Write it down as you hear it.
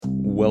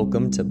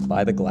Welcome to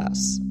By the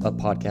Glass, a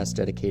podcast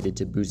dedicated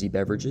to boozy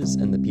beverages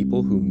and the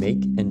people who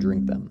make and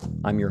drink them.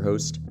 I'm your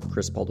host,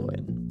 Chris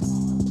Baldoyan.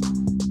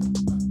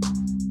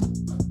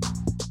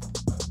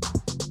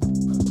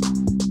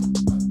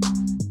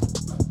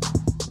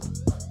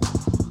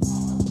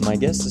 My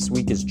guest this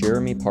week is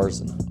Jeremy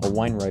Parson, a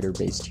wine writer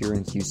based here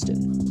in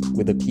Houston.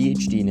 With a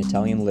PhD in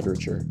Italian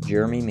literature,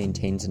 Jeremy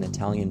maintains an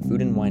Italian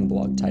food and wine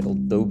blog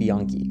titled Do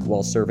Bianchi,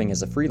 while serving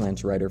as a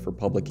freelance writer for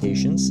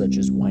publications such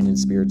as Wine and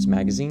Spirits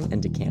Magazine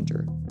and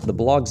Decanter. The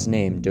blog's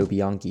name, Do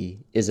Bianchi,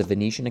 is a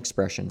Venetian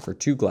expression for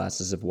 2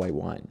 glasses of white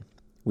wine.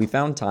 We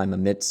found time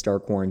amidst our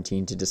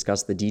quarantine to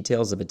discuss the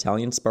details of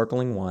Italian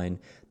sparkling wine,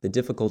 the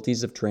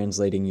difficulties of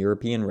translating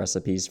European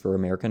recipes for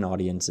American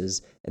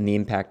audiences, and the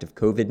impact of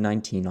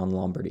COVID-19 on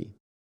Lombardy.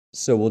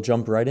 So we'll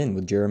jump right in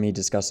with Jeremy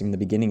discussing the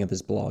beginning of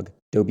his blog,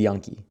 Do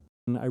Bianchi.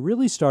 I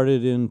really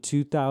started in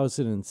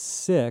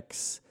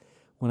 2006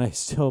 when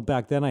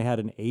back then I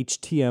had an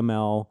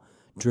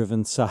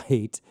HTML-driven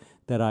site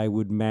that I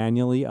would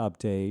manually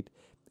update.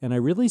 And I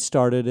really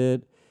started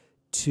it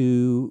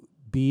to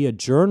be a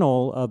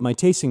journal of my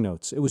tasting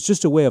notes. It was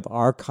just a way of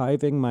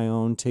archiving my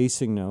own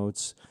tasting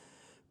notes.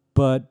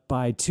 But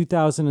by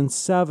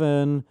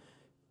 2007,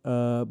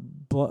 the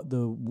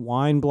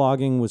wine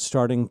blogging was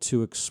starting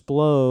to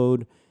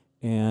explode.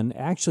 And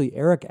actually,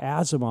 Eric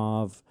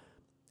Asimov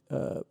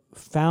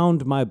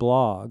found my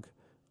blog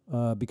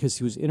because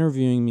he was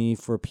interviewing me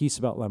for a piece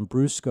about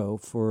Lambrusco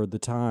for the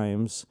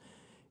Times.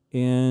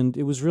 And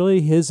it was really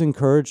his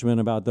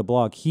encouragement about the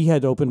blog. He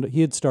had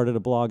started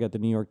a blog at the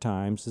New York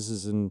Times. This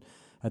is in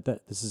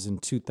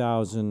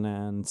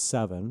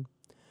 2007,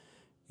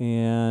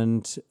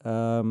 and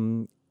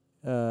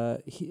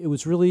it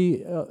was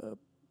really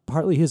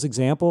partly his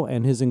example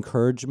and his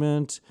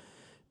encouragement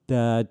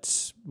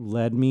that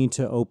led me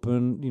to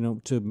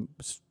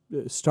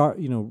start,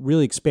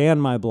 really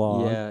expand my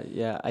blog.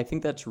 Yeah. I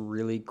think that's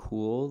really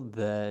cool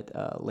that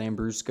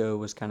Lambrusco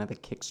was kind of the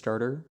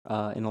Kickstarter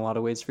in a lot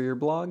of ways for your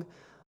blog.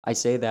 I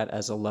say that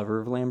as a lover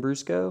of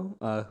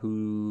Lambrusco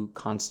who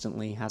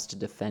constantly has to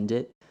defend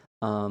it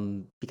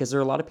because there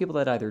are a lot of people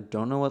that either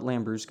don't know what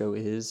Lambrusco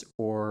is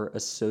or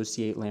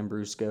associate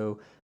Lambrusco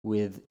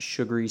with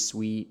sugary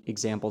sweet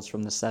examples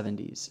from the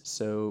 70s.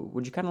 So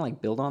would you kind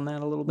of build on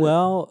that a little bit?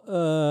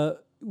 Well,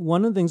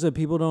 one of the things that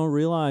people don't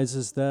realize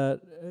is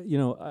that,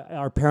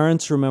 our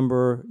parents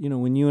remember,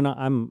 when you and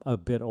I'm a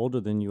bit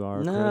older than you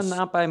are, No, Chris.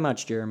 not by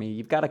much, Jeremy.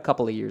 You've got a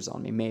couple of years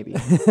on me, maybe.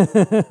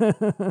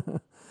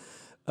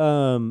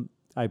 I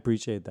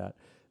appreciate that.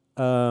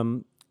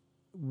 In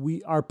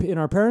our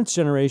parents'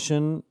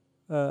 generation,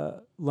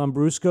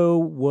 Lambrusco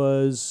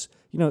was,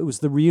 it was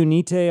the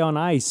Riunite on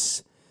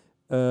ice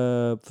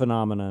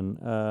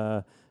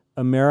phenomenon.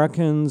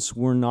 Americans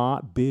were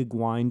not big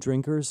wine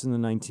drinkers in the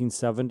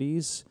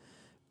 1970s.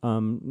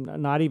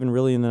 Not even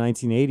really in the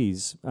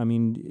 1980s. I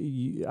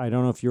mean, I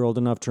don't know if you're old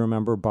enough to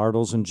remember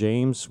Bartles and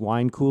James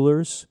wine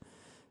coolers.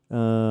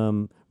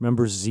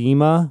 Remember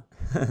Zima?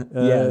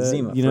 Yeah,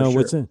 Zima,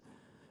 for sure.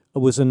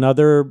 Was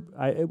another,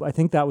 I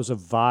think that was a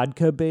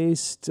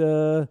vodka-based,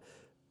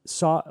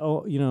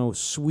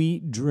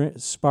 sweet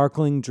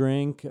sparkling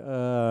drink.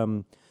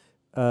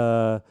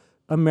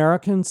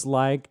 Americans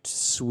liked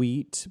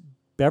sweet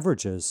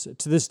beverages.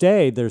 To this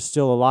day, there's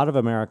still a lot of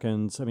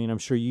Americans. I mean, I'm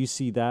sure you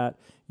see that.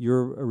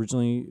 You're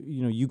originally,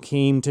 you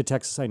came to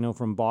Texas, I know,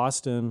 from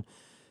Boston.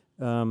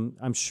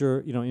 I'm sure,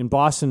 in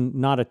Boston,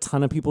 not a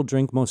ton of people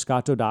drink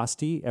Moscato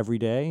d'Asti every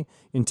day.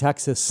 In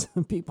Texas,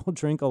 people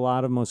drink a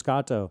lot of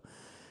Moscato.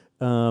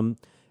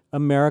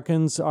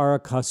 Americans are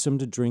accustomed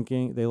to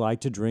drinking, they like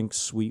to drink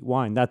sweet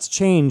wine. That's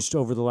changed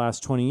over the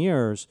last 20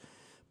 years.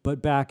 But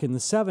back in the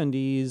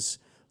 70s,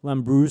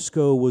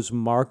 Lambrusco was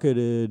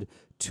marketed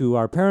to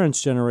our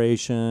parents'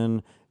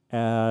 generation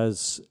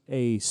as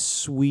a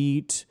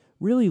sweet,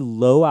 really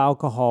low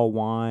alcohol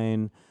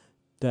wine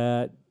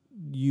that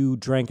you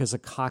drank as a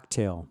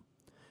cocktail.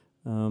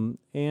 And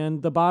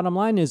the bottom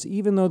line is,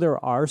 even though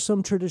there are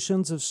some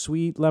traditions of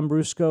sweet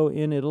Lambrusco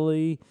in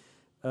Italy,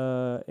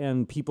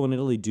 and people in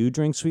Italy do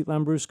drink sweet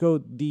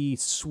Lambrusco, the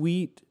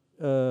sweet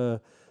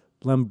Lambrusco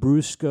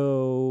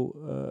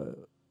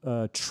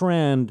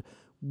trend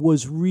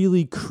was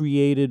really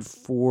created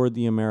for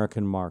the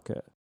American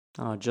market.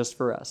 Just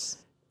for us.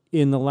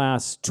 In the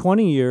last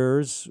 20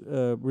 years,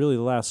 really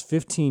the last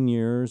 15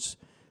 years,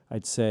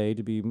 I'd say,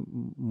 to be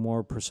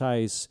more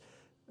precise,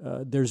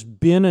 there's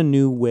been a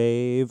new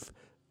wave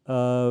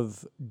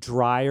of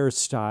drier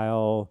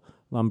style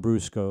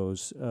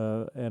Lambruscos.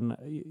 And,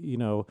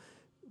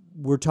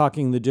 we're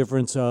talking the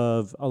difference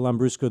of a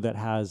Lambrusco that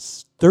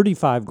has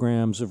 35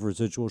 grams of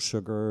residual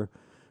sugar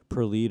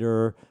per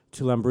liter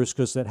to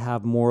Lambruscos that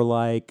have more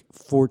like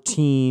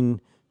 14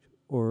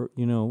 or,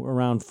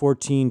 around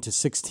 14 to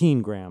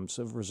 16 grams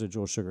of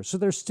residual sugar. So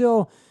there's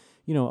still,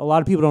 a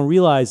lot of people don't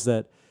realize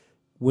that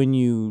when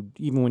you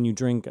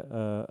drink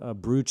a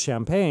brut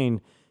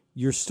champagne,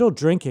 you're still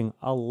drinking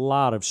a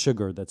lot of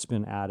sugar that's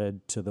been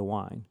added to the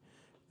wine.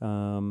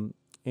 And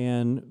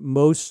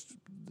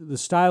the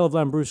style of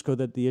Lambrusco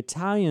that the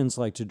Italians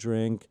like to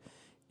drink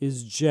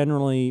is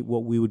generally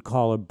what we would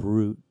call a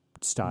brut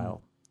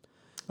style.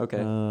 Okay.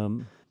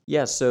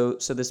 Yeah, so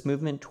this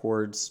movement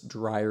towards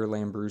drier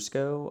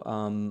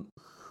Lambrusco,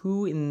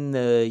 who in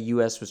the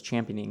U.S. was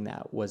championing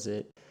that? Was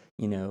it,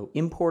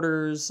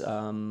 importers?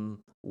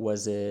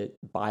 Was it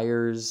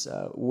buyers?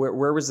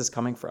 Where was this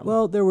coming from?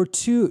 Well, there were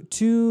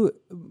two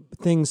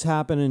things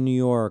happen in New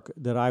York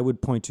that I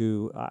would point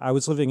to. I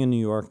was living in New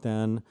York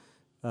then,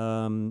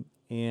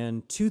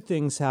 and two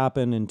things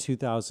happened in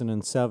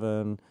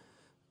 2007.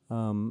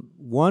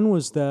 One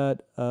was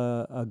that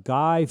a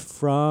guy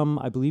from,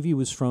 I believe he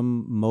was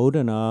from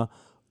Modena,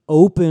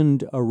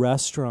 opened a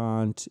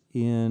restaurant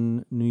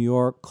in New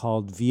York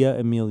called Via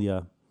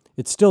Emilia.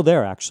 It's still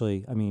there,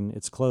 actually. I mean,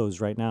 it's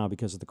closed right now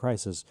because of the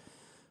crisis.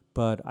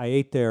 But I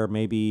ate there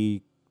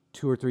maybe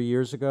 2 or 3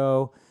 years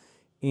ago,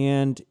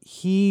 and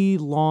he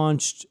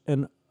launched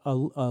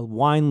a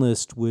wine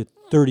list with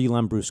 30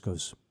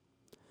 Lambruscos.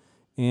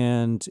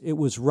 And it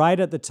was right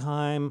at the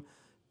time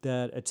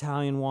that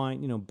Italian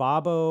wine,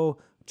 Babbo,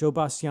 Joe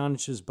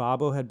Bastianich's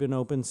Babbo had been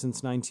open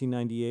since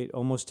 1998,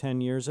 almost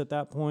 10 years at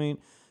that point.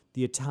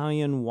 The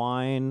Italian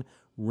wine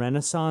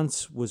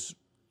renaissance was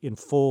in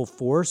full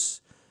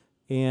force.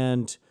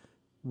 And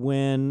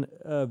when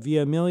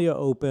Via Emilia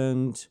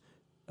opened,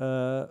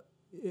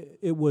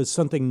 it was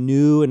something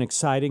new and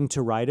exciting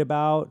to write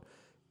about.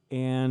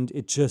 And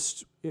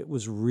it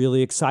was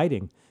really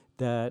exciting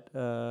that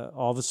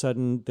all of a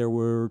sudden there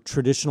were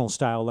traditional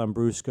style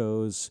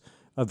Lambruscos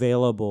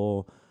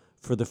available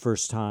for the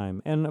first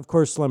time. And of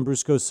course,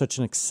 Lambrusco is such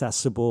an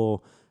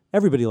accessible,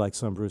 everybody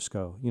likes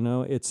Lambrusco.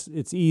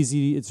 It's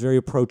easy, it's very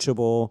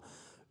approachable.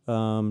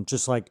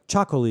 Just like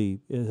Ciaccoli,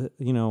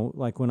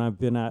 like when I've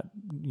been at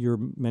your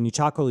many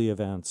Ciaccoli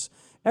events.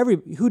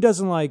 Who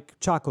doesn't like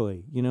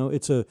Ciaccoli?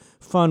 It's a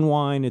fun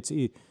wine.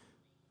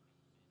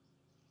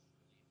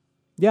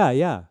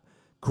 Yeah.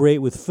 Great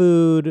with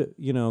food,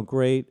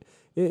 great.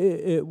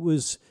 It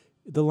was,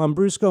 the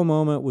Lambrusco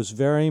moment was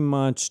very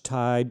much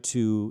tied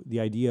to the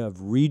idea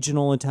of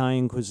regional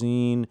Italian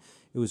cuisine.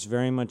 It was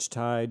very much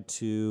tied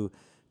to,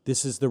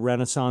 this is the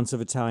renaissance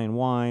of Italian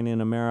wine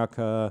in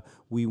America.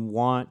 We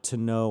want to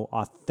know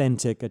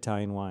authentic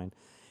Italian wine.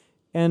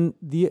 And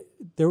the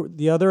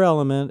other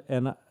element,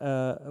 and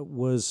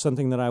was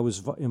something that I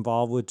was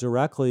involved with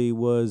directly,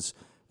 was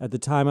at the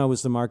time I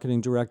was the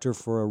marketing director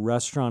for a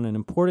restaurant and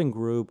importing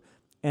group,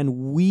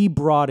 and we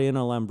brought in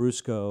a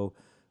Lambrusco.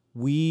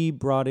 We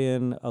brought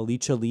in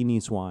Alice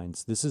Lini's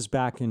wines. This is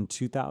back in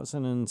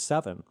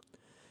 2007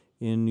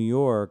 in New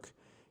York,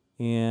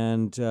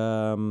 and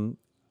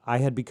I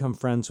had become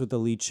friends with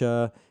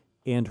Alice,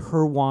 and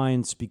her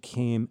wines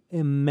became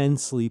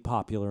immensely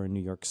popular in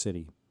New York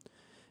City.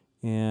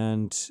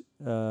 And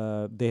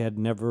they had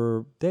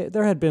never,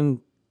 there had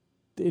been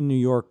in New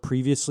York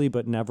previously,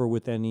 but never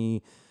with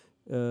any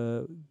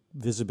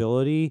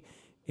visibility.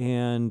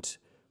 And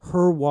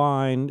her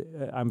wine,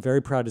 I'm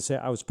very proud to say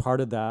I was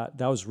part of that.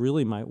 That was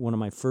really one of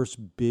my first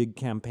big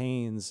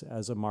campaigns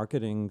as a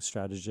marketing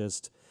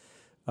strategist.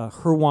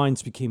 Her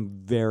wines became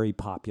very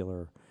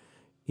popular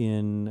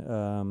in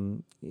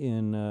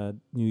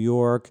New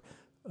York.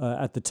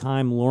 At the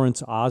time,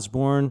 Lawrence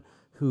Osborne,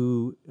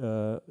 who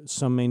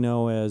some may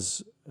know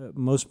as,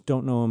 most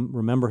don't know him,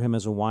 remember him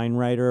as a wine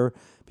writer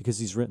because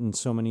he's written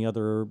so many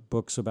other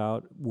books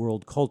about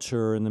world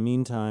culture in the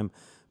meantime.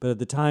 But at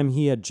the time,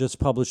 he had just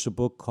published a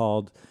book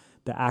called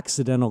The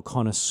Accidental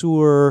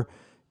Connoisseur,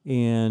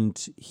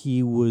 and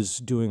he was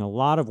doing a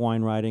lot of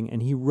wine writing,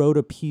 and he wrote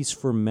a piece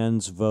for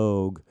Men's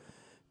Vogue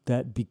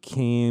that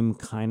became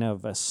kind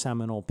of a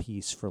seminal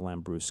piece for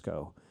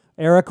Lambrusco.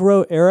 Eric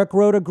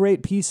wrote a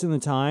great piece in the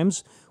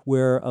Times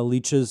where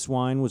Alice's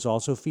wine was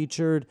also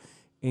featured,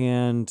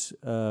 and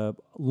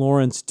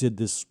Lawrence did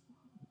this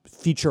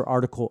feature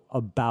article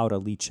about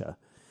Alice.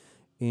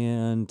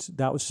 And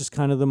that was just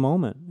kind of the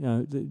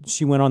moment.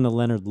 She went on the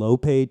Leonard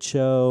Lopate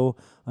show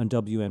on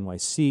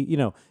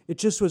WNYC. It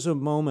just was a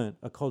moment,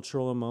 a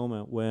cultural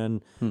moment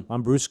when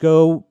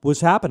Lambrusco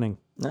was happening.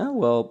 Oh,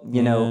 well,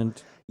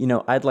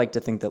 I'd like to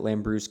think that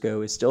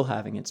Lambrusco is still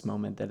having its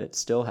moment, that it's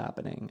still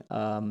happening.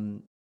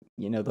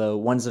 The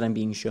ones that I'm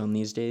being shown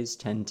these days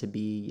tend to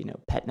be,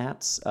 pet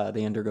nats.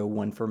 They undergo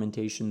one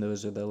fermentation.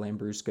 Those are the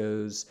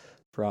Lambruscos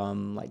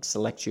from like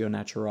Selectio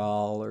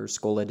Natural or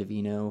Scola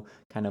Divino,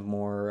 kind of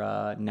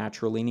more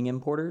natural-leaning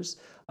importers.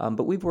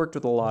 But we've worked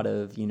with a lot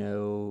of,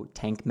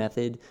 tank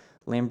method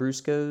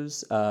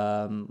Lambruscos,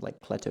 like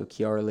Pleto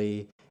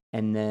Chiarli,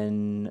 and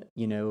then,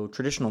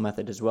 traditional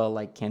method as well,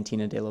 like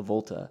Cantina della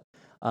Volta.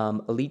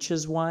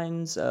 Alice's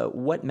wines,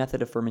 what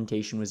method of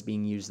fermentation was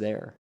being used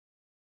there?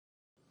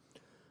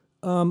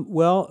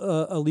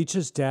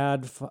 Alice's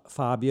dad,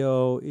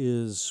 Fabio,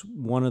 is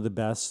one of the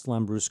best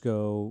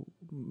Lambrusco,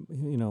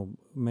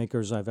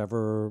 makers I've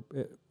ever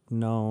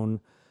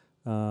known.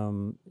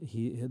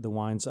 The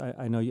wines,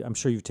 I know, I'm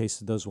sure you've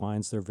tasted those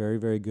wines. They're very,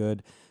 very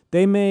good.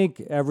 They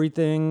make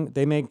everything.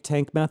 They make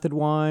tank method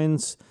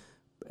wines,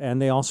 and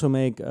they also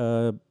make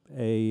a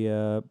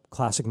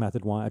classic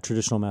method wine, a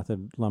traditional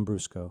method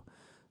Lambrusco.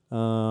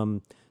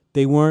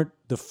 They weren't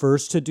the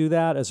first to do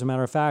that. As a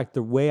matter of fact,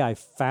 the way I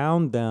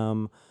found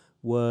them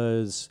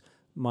was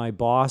my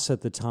boss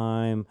at the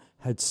time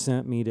had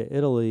sent me to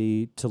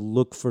Italy to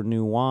look for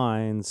new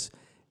wines,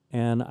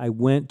 and I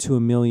went to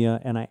Emilia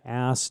and I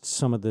asked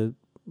some of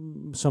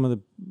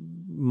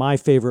my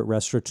favorite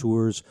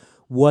restaurateurs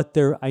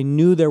I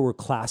knew there were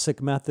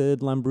classic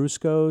method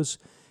Lambruscos,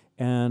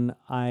 and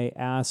I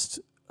asked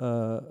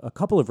a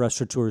couple of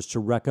restaurateurs to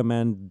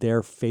recommend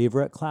their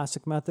favorite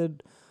classic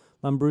method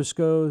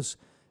Lambruscos,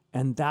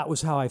 and that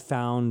was how I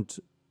found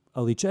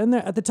Alice. And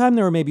at the time,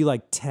 there were maybe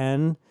like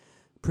 10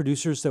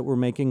 producers that were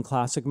making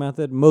classic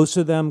method, most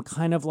of them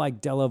kind of like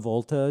Della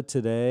Volta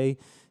today.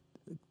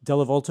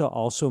 Della Volta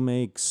also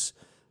makes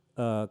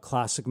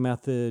classic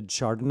method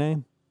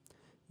Chardonnay,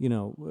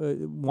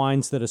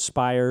 wines that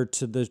aspire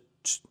to the,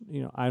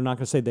 I'm not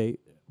going to say they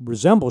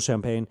resemble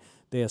Champagne,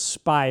 they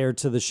aspire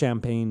to the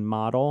Champagne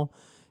model.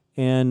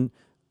 And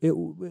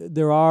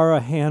there are a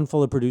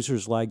handful of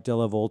producers like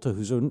Della Volta,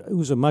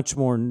 who's a much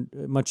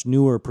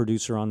newer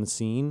producer on the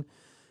scene.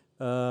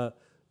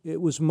 It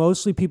was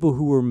mostly people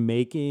who were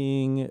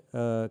making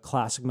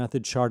classic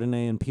method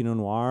Chardonnay and Pinot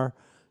Noir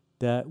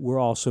that were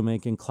also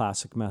making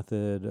classic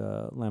method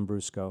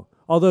Lambrusco.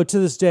 Although to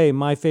this day,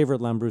 my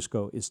favorite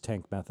Lambrusco is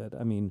tank method.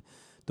 I mean,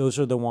 those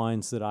are the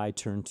wines that I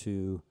turn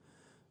to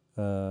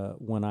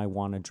when I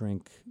want to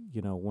drink,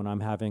 when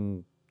I'm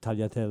having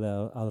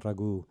tagliatelle al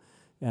ragu,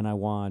 and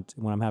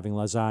when I'm having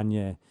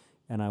lasagna,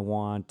 and I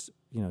want,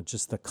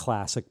 just the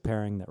classic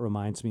pairing that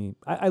reminds me.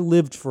 I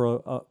lived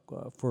for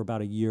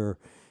about a year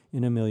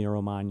in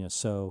Emilia-Romagna,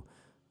 so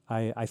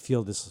I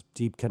feel this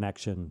deep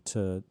connection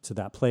to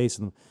that place.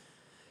 And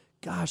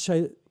gosh,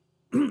 I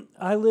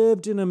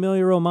lived in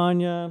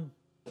Emilia-Romagna.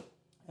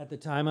 At the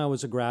time, I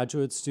was a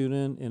graduate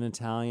student in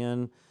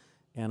Italian,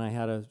 and I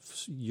had a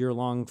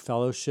year-long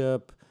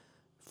fellowship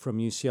from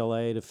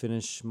UCLA to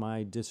finish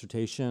my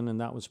dissertation,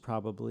 and that was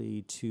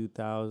probably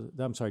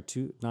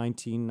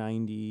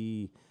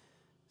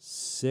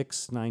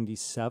 1996,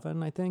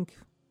 97, I think.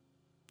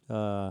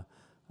 I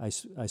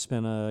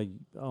spent a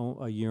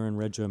year in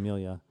Reggio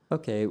Emilia.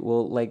 Okay,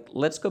 well,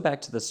 let's go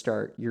back to the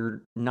start.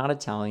 You're not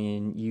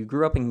Italian. You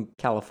grew up in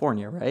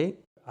California, right?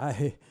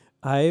 I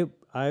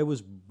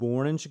was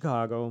born in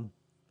Chicago.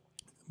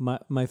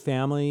 My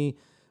family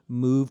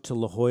moved to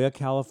La Jolla,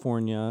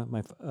 California,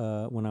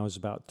 when I was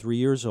about 3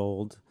 years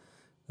old.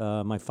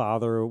 My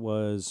father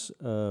was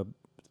a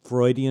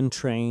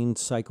Freudian-trained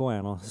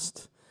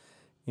psychoanalyst,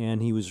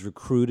 and he was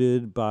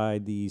recruited by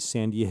the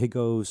San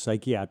Diego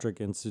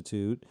Psychiatric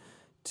Institute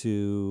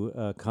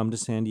to come to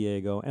San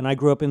Diego. And I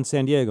grew up in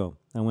San Diego.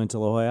 I went to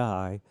La Jolla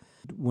High.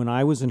 When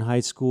I was in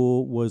high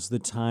school was the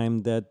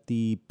time that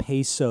the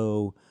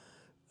peso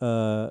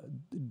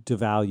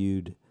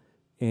devalued,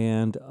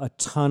 and a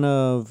ton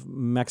of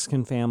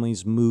Mexican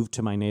families moved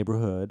to my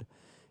neighborhood,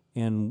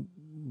 and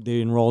they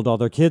enrolled all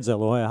their kids at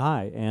La Jolla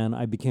High, and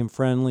I became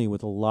friendly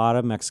with a lot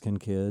of Mexican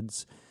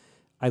kids.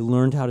 I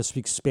learned how to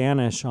speak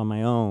Spanish on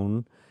my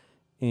own,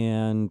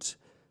 and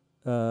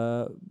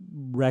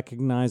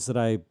recognized that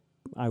I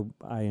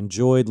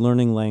enjoyed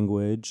learning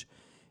language,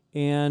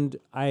 and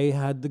I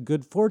had the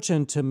good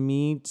fortune to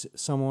meet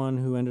someone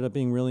who ended up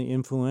being really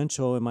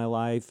influential in my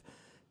life.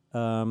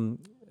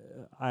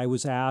 I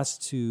was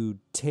asked to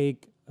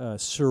take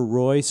Sir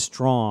Roy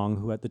Strong,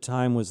 who at the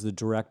time was the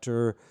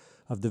director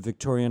of the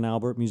Victoria and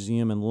Albert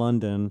Museum in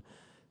London.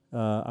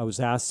 I was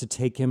asked to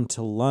take him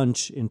to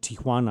lunch in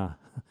Tijuana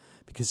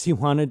because he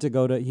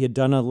had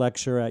done a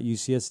lecture at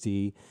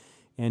UCSD,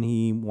 and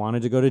he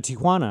wanted to go to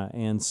Tijuana.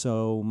 And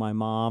so my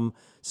mom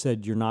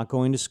said, "You're not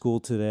going to school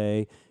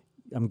today.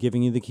 I'm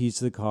giving you the keys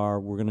to the car.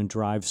 We're going to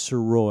drive Sir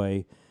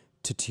Roy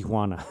to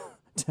Tijuana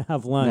to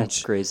have lunch."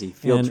 That's crazy.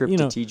 Field trip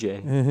to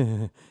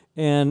TJ.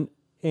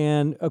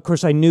 And of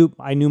course, I knew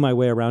my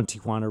way around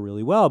Tijuana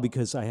really well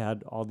because I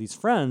had all these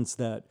friends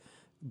that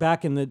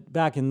back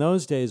in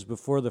those days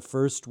before the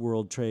first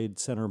World Trade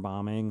Center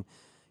bombing,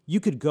 you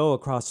could go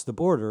across the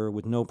border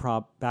with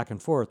back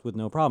and forth with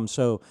no problem.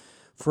 So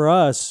for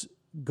us,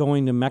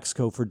 going to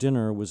Mexico for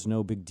dinner was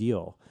no big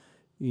deal.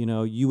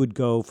 You would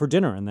go for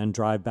dinner and then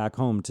drive back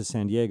home to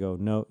San Diego.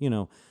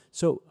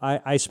 So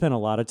I spent a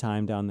lot of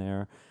time down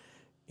there.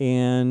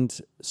 And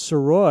Sir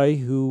Roy,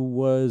 who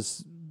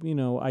was,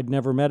 I'd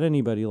never met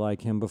anybody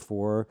like him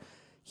before,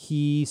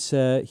 he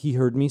said he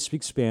heard me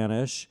speak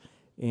Spanish,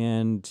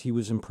 and he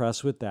was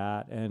impressed with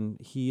that. And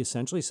he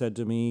essentially said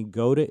to me,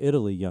 "Go to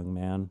Italy, young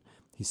man."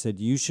 He said,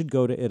 "You should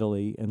go to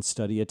Italy and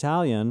study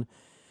Italian."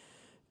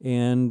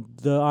 And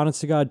the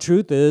honest to God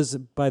truth is,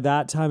 by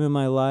that time in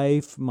my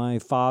life, my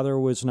father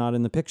was not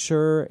in the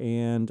picture,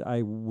 and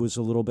I was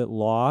a little bit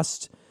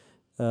lost.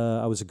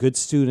 I was a good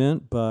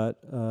student, but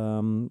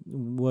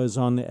was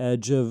on the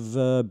edge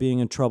of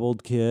being a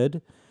troubled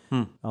kid.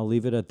 I'll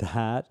leave it at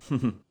that.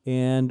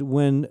 And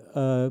when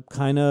a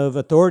kind of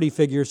authority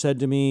figure said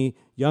to me,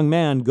 "Young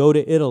man, go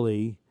to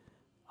Italy,"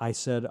 I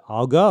said,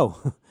 "I'll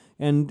go."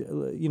 And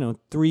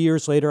 3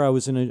 years later, I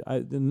was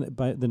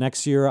by the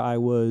next year, I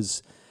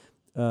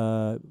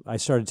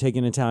started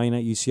taking Italian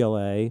at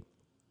UCLA.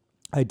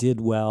 I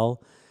did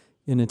well.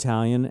 in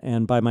Italian,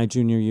 and by my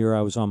junior year,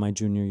 I was on my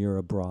junior year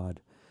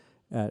abroad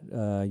at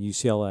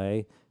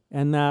UCLA,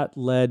 and that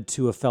led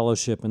to a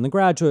fellowship in the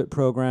graduate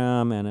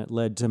program, and it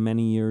led to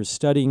many years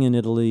studying in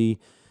Italy,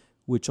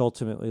 which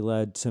ultimately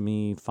led to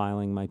me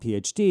filing my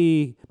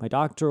PhD, my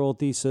doctoral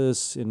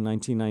thesis in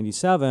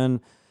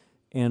 1997,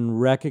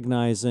 and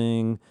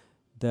recognizing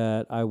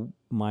that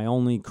my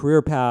only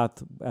career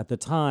path at the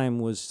time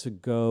was to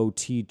go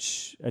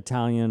teach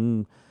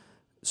Italian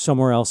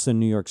somewhere else in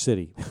New York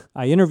City.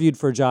 I interviewed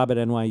for a job at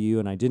NYU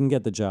and I didn't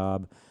get the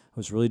job. I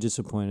was really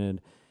disappointed.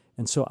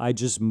 And so I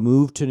just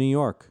moved to New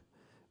York.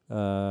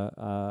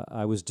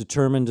 I was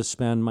determined to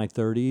spend my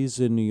 30s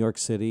in New York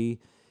City.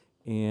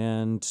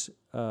 And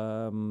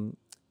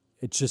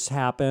it just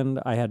happened.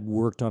 I had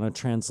worked on a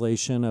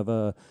translation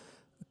of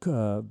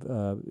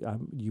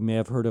you may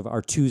have heard of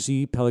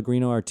Artusi,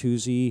 Pellegrino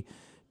Artusi,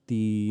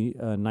 the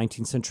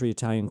 19th century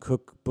Italian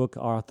cookbook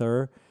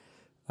author.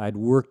 I'd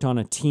worked on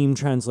a team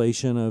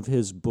translation of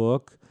his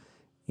book,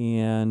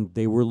 and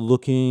they were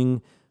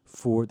looking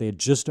they had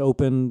just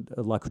opened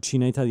La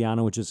Cucina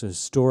Italiana, which is a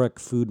historic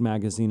food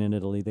magazine in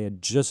Italy. They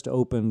had just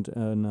opened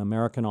an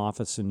American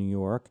office in New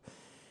York,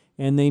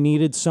 and they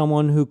needed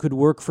someone who could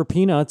work for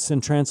peanuts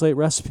and translate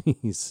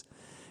recipes.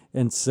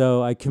 And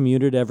so I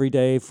commuted every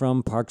day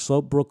from Park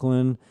Slope,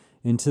 Brooklyn,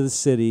 into the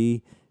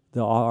city.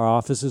 Our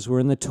offices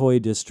were in the Toy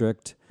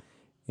District,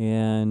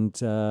 and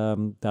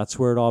that's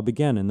where it all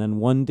began. And then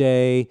one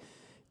day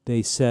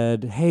they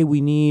said, hey, we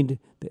need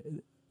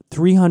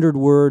 300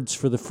 words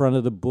for the front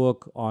of the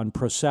book on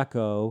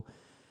Prosecco.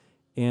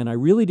 And I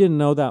really didn't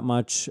know that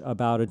much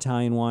about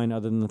Italian wine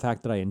other than the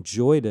fact that I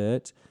enjoyed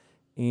it.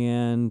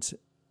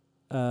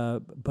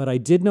 But I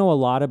did know a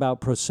lot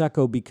about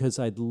Prosecco because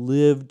I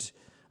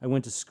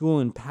went to school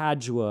in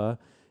Padua,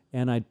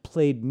 and I'd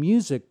played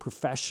music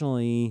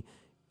professionally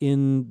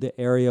in the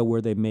area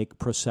where they make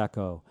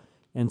Prosecco.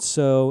 And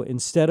so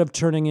instead of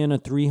turning in a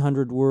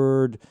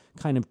 300-word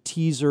kind of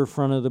teaser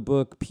front of the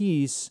book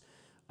piece,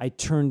 I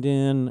turned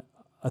in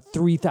a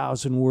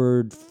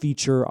 3,000-word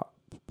feature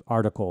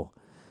article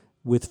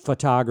with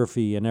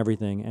photography and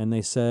everything. And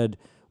they said,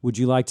 would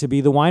you like to be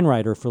the wine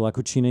writer for La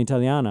Cucina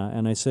Italiana?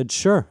 And I said,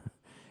 sure.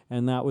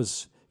 And that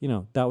was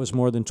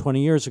more than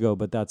 20 years ago,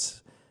 but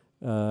that's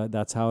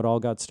how it all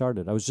got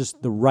started. I was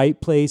just the right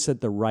place at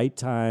the right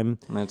time.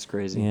 That's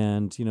crazy.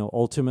 And,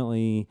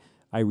 ultimately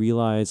I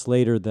realized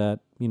later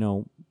that,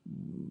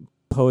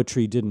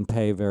 poetry didn't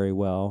pay very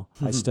well.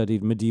 I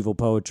studied medieval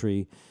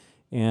poetry,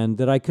 and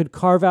that I could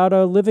carve out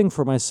a living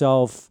for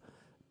myself,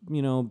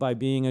 by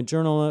being a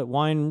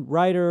wine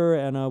writer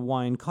and a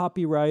wine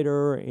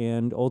copywriter,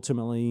 and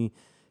ultimately,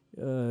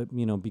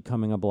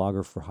 becoming a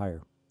blogger for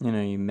hire.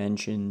 You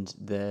mentioned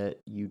that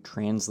you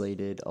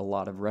translated a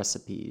lot of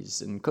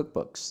recipes and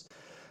cookbooks,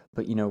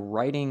 but,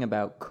 writing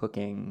about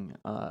cooking,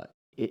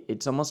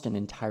 it's almost an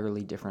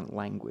entirely different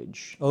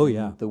language. Oh,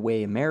 yeah. The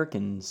way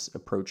Americans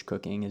approach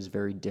cooking is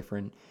very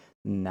different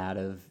than that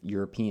of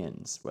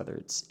Europeans, whether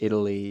it's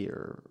Italy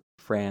or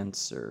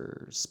France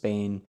or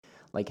Spain.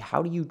 Like,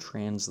 how do you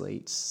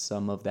translate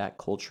some of that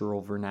cultural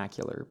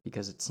vernacular?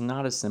 Because it's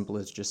not as simple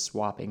as just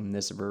swapping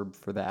this verb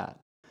for that.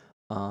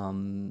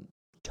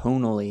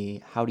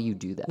 Tonally, how do you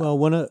do that? Well,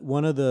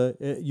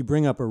 you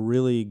bring up a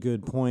really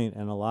good point,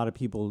 and a lot of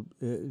people,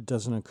 it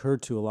doesn't occur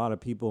to a lot of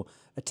people.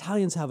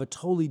 Italians have a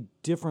totally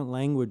different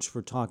language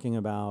for talking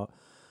about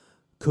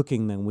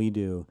cooking than we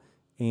do.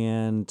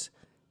 And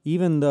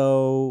even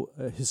though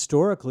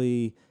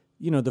historically,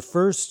 the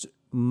first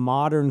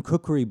modern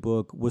cookery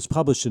book was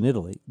published in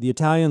Italy, the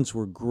Italians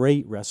were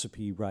great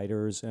recipe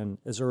writers, and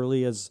as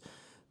early as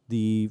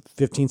the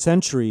 15th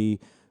century,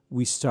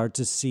 we start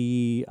to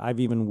see. I've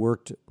even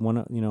worked one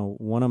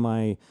of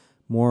my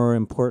more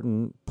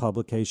important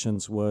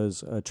publications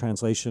was a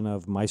translation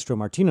of Maestro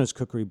Martino's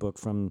cookery book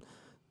from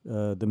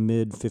the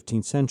mid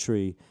 15th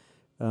century.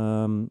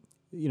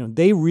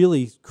 They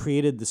really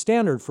created the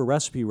standard for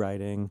recipe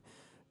writing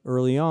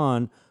early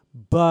on,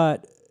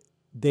 but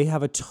they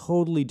have a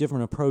totally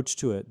different approach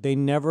to it. They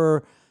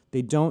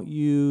don't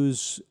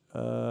use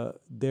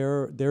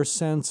their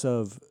sense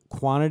of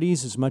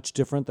quantities is much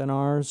different than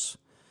ours.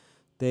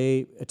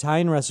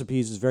 Italian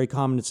recipes is very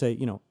common to say,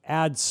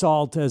 add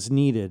salt as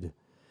needed,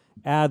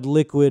 add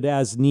liquid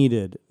as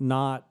needed,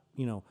 not,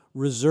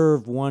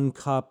 reserve 1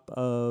 cup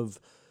of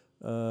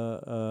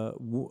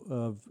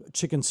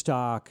chicken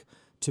stock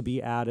to be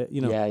added.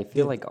 Yeah, I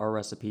feel like our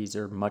recipes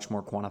are much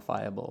more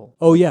quantifiable.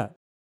 Oh, yeah.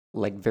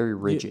 Like very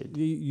rigid.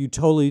 You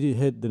totally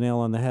hit the nail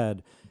on the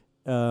head.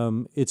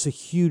 It's a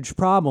huge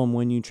problem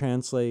when you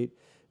translate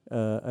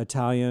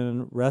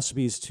Italian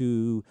recipes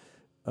to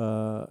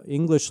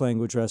English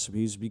language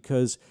recipes,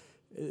 because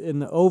in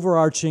the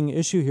overarching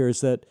issue here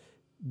is that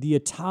the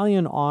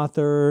Italian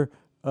author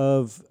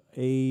of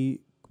a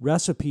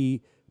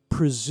recipe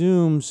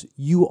presumes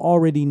you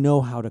already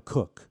know how to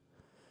cook.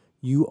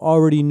 You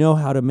already know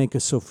how to make a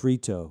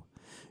sofrito.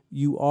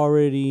 You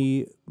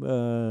already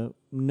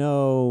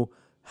know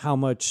how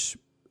much,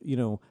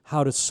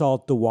 how to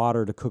salt the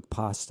water to cook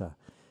pasta.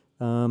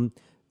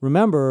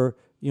 Remember,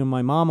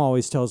 my mom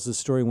always tells the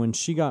story when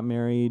she got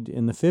married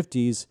in the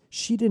 50s,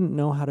 she didn't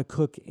know how to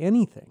cook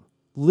anything,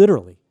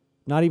 literally,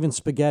 not even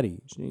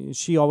spaghetti.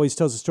 She always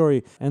tells the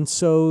story. And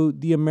so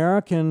the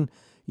American,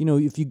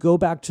 if you go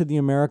back to the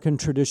American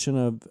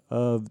tradition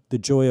of the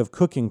joy of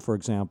cooking, for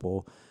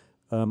example,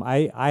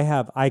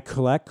 I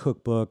collect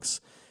cookbooks,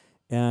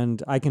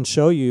 and I can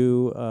show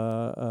you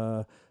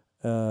a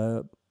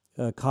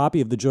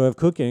copy of The Joy of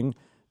Cooking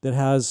that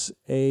has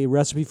a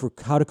recipe for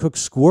how to cook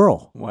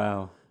squirrel.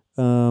 Wow.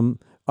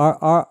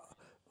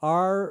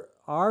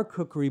 Our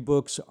cookery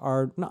books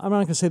are I'm not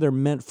going to say they're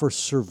meant for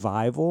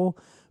survival,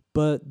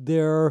 but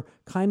they're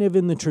kind of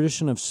in the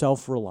tradition of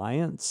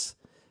self-reliance.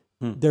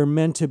 They're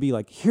meant to be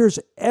like, here's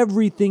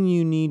everything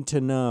you need to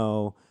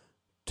know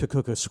to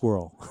cook a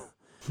squirrel.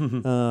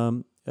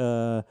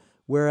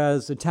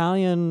 Whereas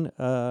Italian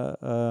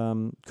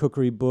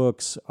cookery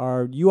books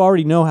are, you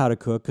already know how to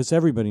cook because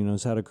everybody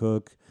knows how to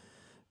cook.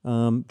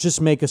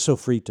 Just make a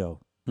sofrito.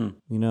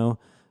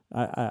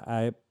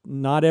 I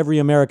not every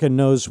American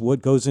knows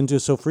what goes into a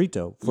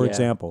sofrito, for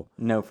example.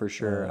 No, for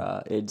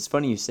sure. It's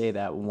funny you say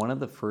that. One of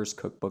the first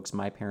cookbooks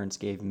my parents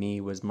gave me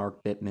was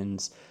Mark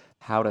Bittman's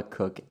How to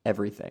Cook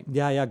Everything.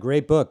 Yeah,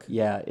 great book.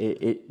 Yeah,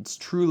 it's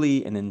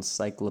truly an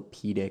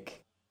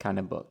encyclopedic kind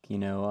of book.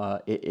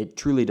 It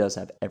truly does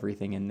have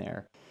everything in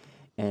there.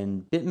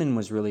 And Bittman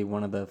was really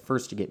one of the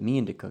first to get me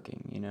into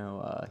cooking.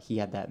 He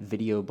had that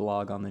video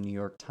blog on the New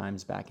York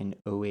Times back in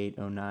 2008,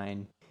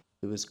 2009.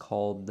 It was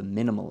called The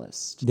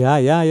Minimalist. Yeah.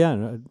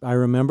 I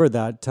remember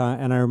that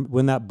time. And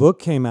when that book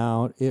came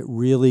out,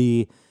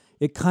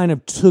 it kind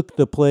of took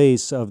the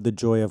place of The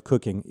Joy of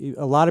Cooking.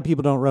 A lot of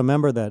people don't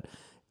remember that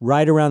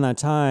right around that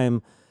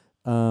time,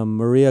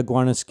 Maria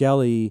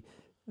Guarnaschelli,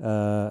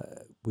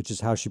 which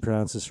is how she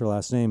pronounces her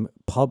last name,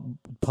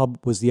 Pub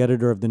was the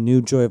editor of The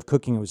New Joy of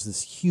Cooking. It was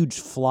this huge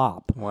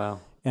flop.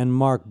 Wow. And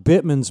Mark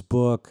Bittman's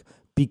book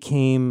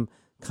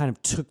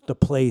took the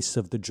place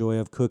of The Joy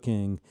of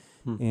Cooking.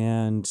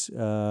 And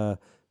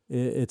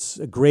it's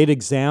a great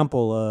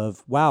example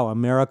of, wow,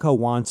 America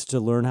wants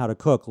to learn how to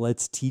cook.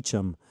 Let's teach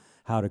them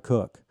how to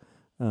cook.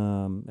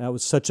 That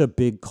was such a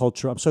big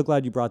culture. I'm so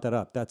glad you brought that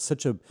up. That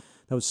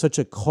was such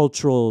a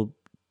cultural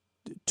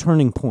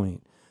turning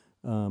point.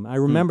 I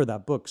remember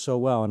that book so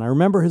well, and I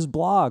remember his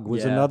blog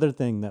was another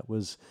thing that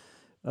was,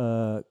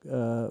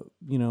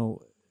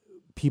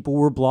 people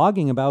were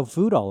blogging about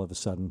food all of a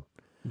sudden.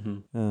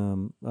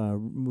 It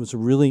was a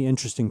really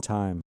interesting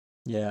time.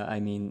 Yeah, I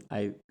mean,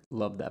 I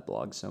love that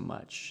blog so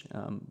much.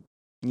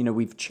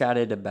 We've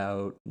chatted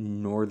about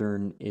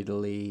northern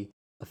Italy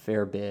a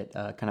fair bit,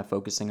 kind of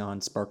focusing on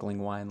sparkling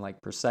wine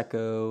like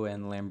Prosecco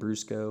and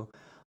Lambrusco.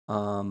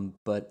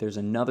 But there's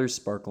another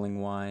sparkling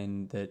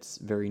wine that's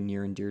very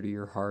near and dear to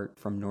your heart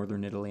from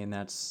northern Italy, and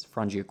that's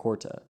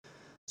Franciacorta.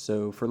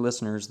 So for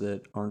listeners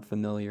that aren't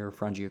familiar,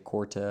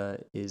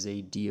 Franciacorta is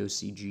a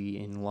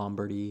DOCG in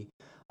Lombardy,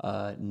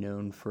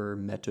 known for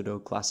Metodo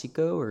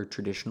Classico, or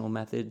traditional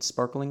method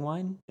sparkling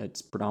wine.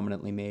 It's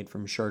predominantly made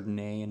from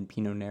Chardonnay and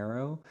Pinot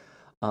Nero.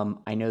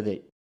 I know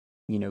that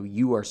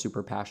you are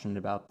super passionate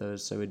about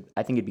those, so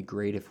I think it'd be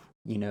great if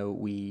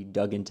we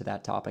dug into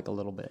that topic a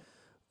little bit.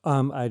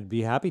 I'd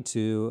be happy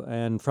to,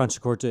 and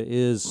Franciacorta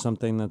is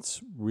something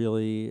that's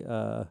really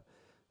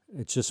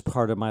it's just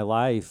part of my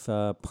life.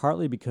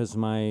 Partly because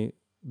my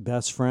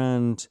best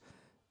friend,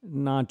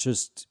 not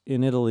just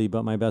in Italy,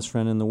 but my best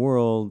friend in the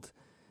world,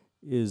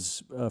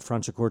 is a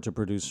Franciacorta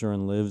producer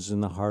and lives in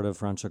the heart of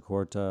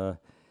Franciacorta.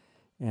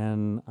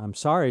 And I'm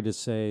sorry to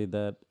say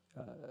that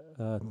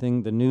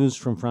the news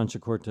from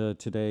Franciacorta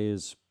today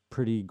is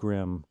pretty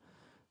grim.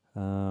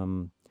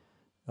 Franciacorta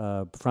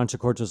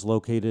is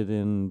located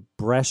in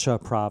Brescia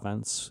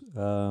province.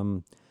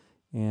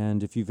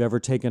 And if you've ever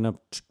taken a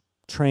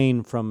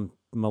train from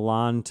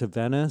Milan to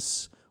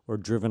Venice or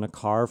driven a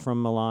car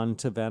from Milan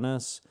to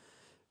Venice,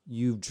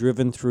 you've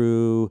driven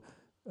through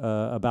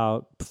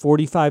about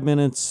 45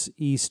 minutes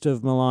east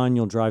of Milan,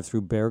 you'll drive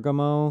through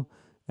Bergamo,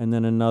 and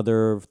then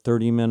another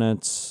 30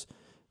 minutes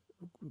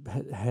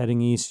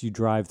heading east, you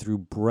drive through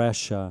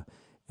Brescia.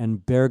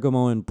 And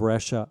Bergamo and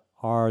Brescia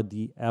are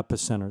the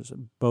epicenters,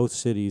 both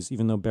cities,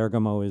 even though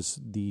Bergamo is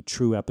the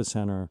true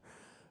epicenter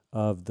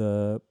of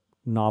the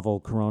novel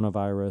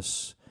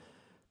coronavirus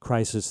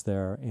crisis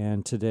there.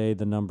 And today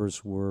the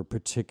numbers were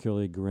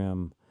particularly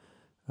grim,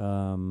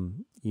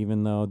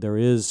 even though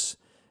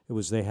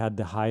they had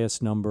the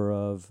highest number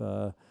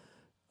of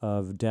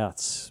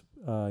deaths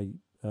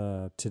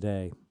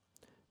today.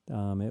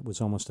 It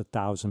was almost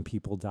 1,000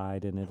 people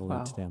died in Italy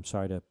today. I'm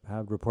sorry to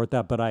report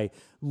that, but I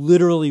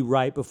literally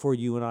right before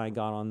you and I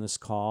got on this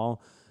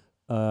call,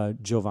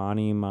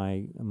 Giovanni,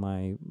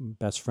 my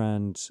best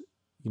friend,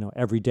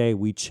 every day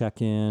we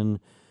check in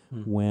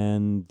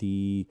when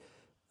the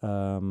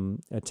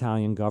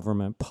Italian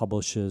government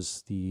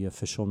publishes the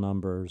official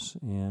numbers,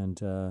 and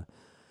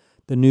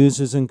the news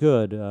isn't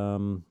good.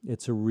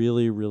 It's a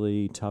really,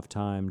 really tough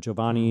time.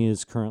 Giovanni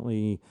is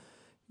currently,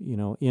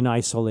 in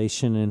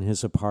isolation in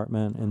his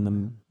apartment in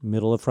the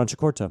middle of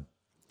Franciacorta.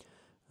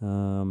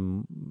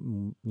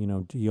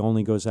 He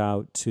only goes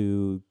out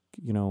to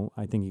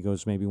I think he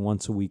goes maybe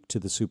once a week to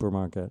the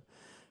supermarket.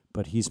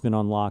 But he's been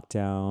on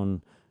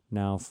lockdown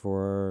now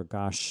for,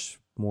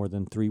 more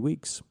than 3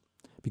 weeks.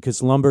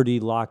 Because Lombardy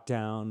locked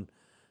down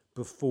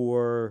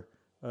before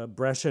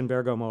Brescia and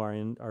Bergamo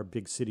are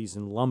big cities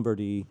in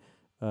Lombardy,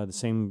 the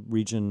same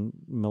region.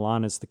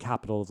 Milan is the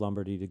capital of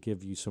Lombardy, to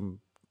give you some,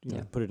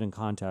 put it in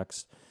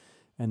context.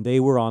 And they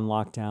were on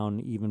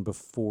lockdown even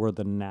before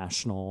the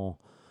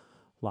national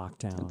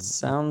lockdown. It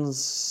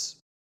sounds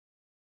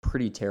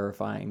pretty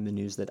terrifying, the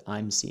news that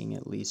I'm seeing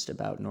at least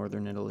about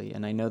northern Italy.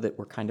 And I know that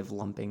we're kind of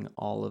lumping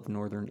all of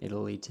northern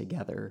Italy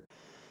together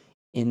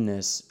in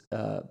this,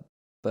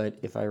 but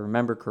if I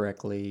remember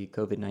correctly,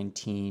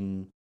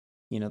 COVID-19,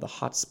 the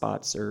hot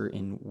spots are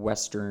in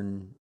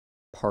western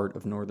part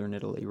of northern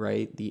Italy,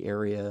 right? The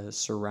area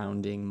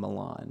surrounding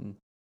Milan.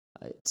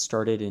 It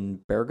started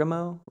in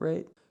Bergamo,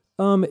 right?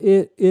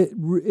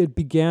 It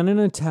began in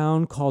a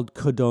town called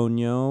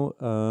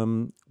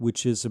Codogno,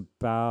 which is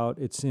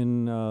it's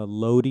in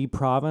Lodi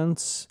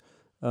province.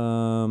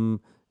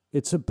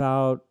 It's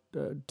about,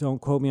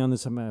 don't quote me on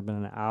this, about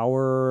an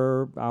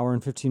hour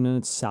and 15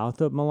 minutes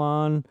south of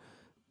Milan.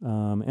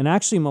 And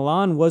actually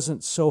Milan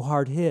wasn't so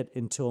hard hit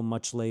until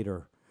much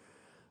later.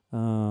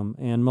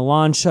 And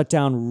Milan shut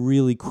down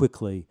really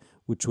quickly,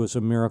 which was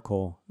a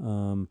miracle.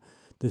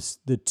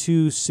 The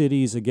two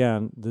cities,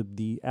 again,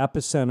 the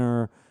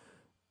epicenter,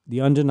 the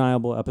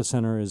undeniable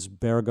epicenter is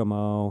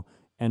Bergamo,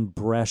 and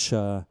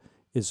Brescia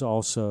is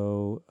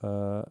also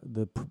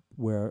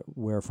where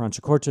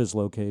Franciacorta is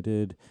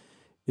located,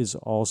 is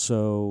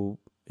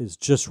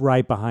just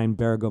right behind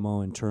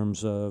Bergamo in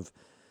terms of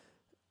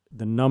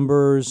the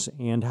numbers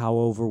and how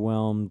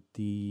overwhelmed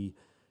the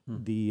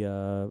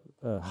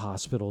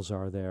hospitals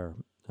are there.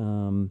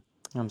 I'm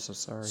so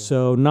sorry.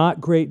 So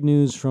not great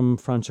news from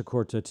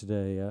Franciacorta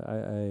today.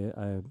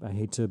 I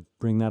hate to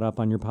bring that up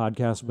on your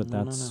podcast, but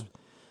that's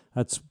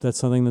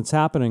something that's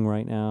happening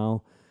right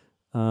now.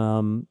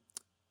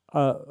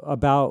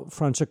 About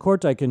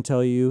Franciacorta, I can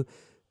tell you,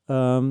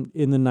 in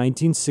the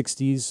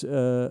 1960s,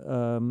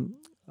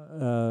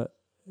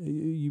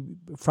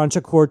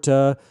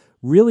 Franciacorta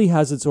really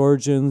has its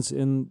origins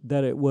in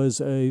that it was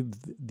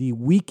the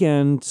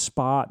weekend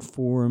spot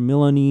for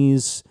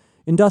Milanese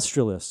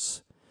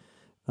industrialists.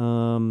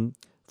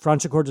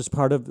 Franciacorta is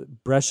part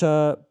of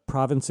Brescia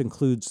province,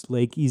 includes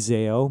Lake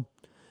Iseo,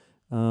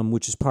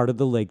 which is part of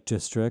the Lake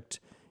District.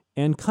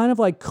 And kind of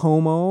like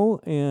Como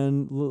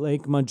and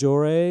Lake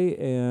Maggiore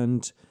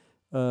and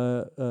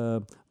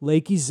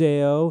Lake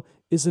Iseo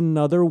is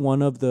another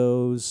one of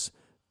those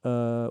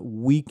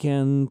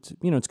weekend,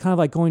 it's kind of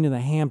like going to the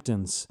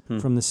Hamptons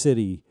from the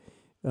city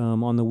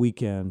on the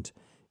weekend.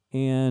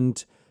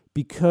 And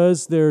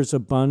because there's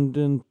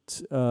abundant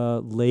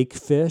lake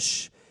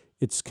fish,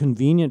 it's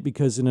convenient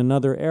because in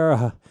another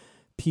era,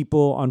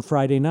 people on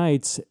Friday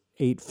nights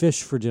ate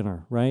fish for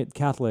dinner, right?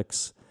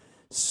 Catholics.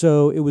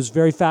 So it was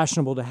very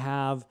fashionable to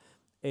have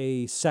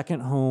a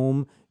second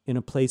home in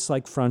a place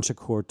like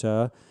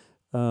Franciacorta,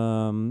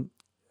 and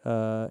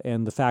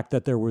the fact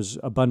that there was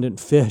abundant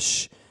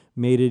fish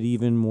made it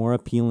even more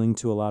appealing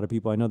to a lot of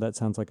people. I know that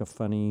sounds like a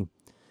funny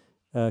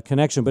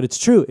connection, but it's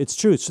true. It's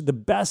true. So the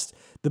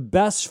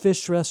best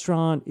fish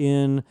restaurant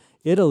in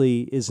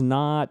Italy is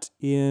not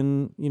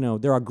in,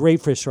 there are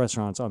great fish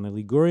restaurants on the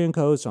Ligurian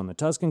coast, on the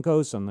Tuscan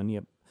coast, on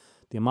the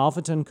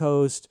Amalfitane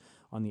coast,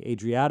 on the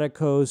Adriatic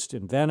coast,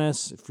 in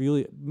Venice.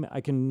 I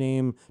can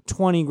name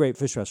 20 great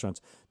fish restaurants.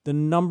 The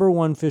number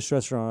one fish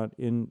restaurant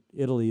in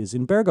Italy is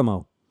in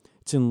Bergamo.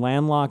 It's in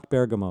landlocked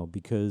Bergamo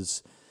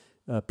because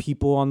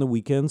people on the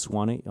weekends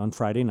on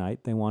Friday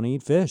night, they want to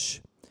eat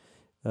fish.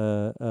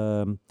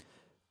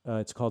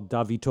 It's called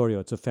Da Vittorio.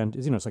 It's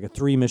it's like a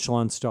 3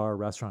 Michelin star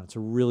restaurant. It's a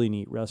really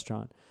neat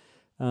restaurant.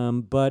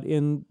 But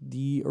in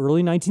the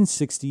early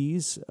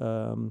 1960s,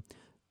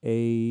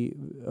 a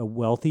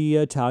wealthy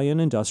Italian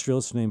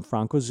industrialist named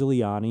Franco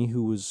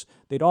Ziliani,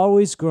 they'd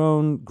always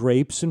grown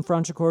grapes in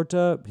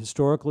Franciacorta.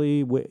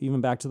 Historically,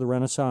 even back to the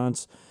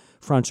Renaissance,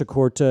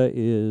 Franciacorta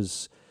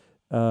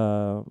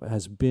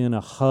has been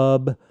a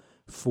hub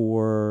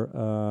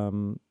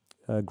for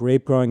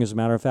grape growing. As a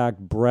matter of fact,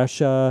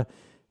 Brescia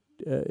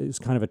is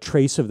kind of a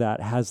trace of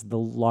that, has the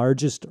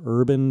largest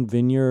urban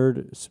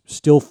vineyard,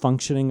 still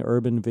functioning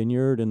urban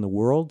vineyard in the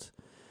world.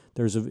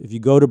 If you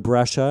go to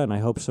Brescia, and I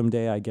hope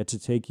someday I get to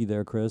take you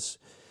there, Chris,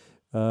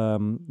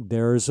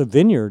 there's a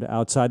vineyard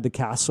outside the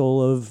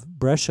castle of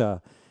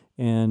Brescia,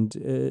 and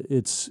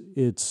it's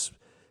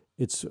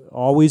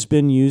always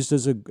been used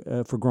as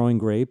for growing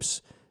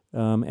grapes,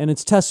 and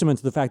it's testament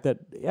to the fact that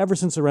ever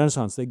since the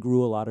Renaissance, they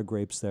grew a lot of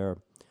grapes there,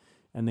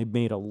 and they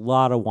made a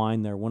lot of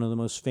wine there. One of the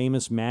most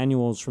famous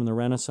manuals from the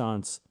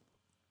Renaissance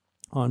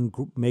on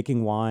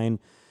making wine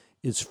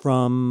is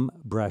from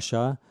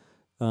Brescia.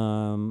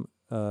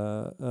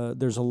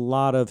 There's a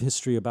lot of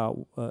history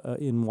about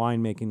in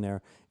winemaking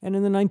there. And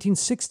in the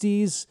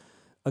 1960s,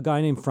 a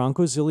guy named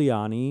Franco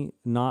Ziliani,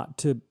 not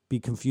to be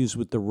confused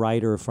with the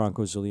writer of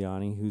Franco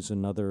Ziliani, who's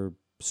another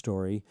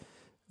story,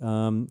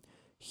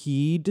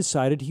 he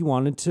decided he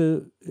wanted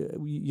to,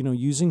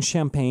 using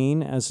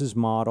Champagne as his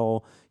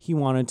model, he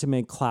wanted to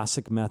make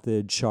classic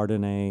method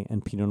Chardonnay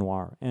and Pinot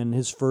Noir. And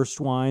his first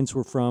wines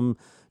were from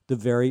the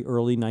very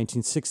early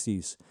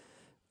 1960s.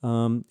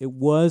 It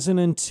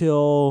wasn't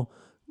until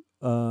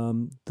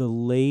the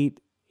late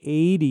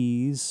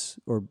 80s,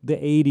 or the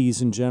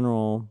 80s in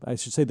general, I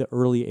should say the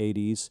early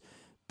 80s,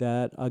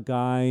 that a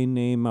guy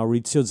named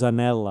Maurizio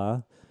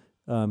Zanella,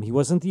 he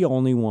wasn't the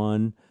only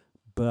one,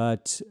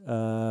 but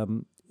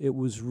it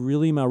was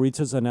really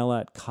Maurizio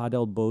Zanella at Ca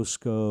del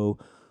Bosco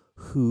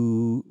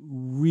who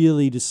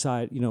really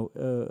decided,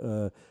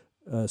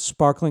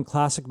 sparkling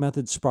classic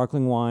method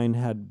sparkling wine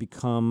had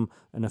become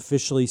an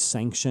officially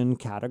sanctioned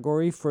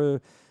category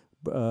for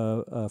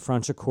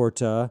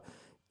Franciacorta,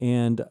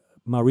 and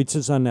Maurizio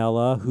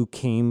Zanella, who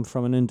came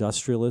from an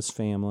industrialist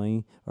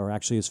family, or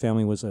actually his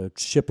family was a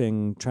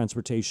shipping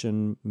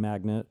transportation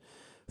magnate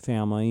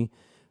family,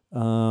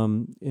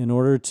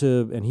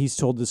 and he's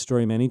told this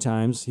story many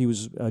times, he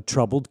was a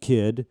troubled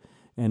kid,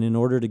 and in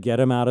order to get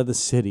him out of the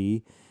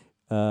city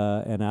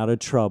and out of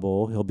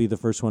trouble, he'll be the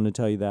first one to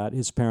tell you that,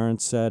 his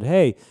parents said,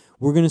 hey,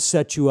 we're going to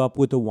set you up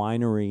with a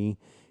winery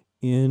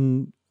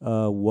in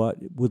what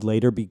would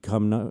later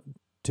become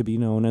to be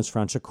known as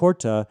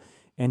Franciacorta.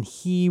 And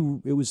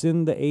it was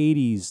in the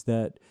 80s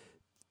that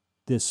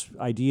this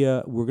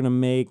idea, we're going to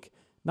make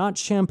not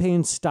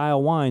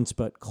champagne-style wines,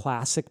 but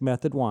classic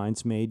method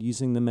wines made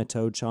using the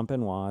méthode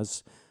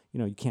champenoise.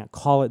 You can't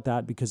call it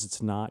that because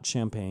it's not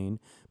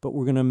champagne, but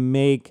we're going to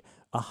make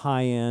a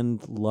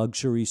high-end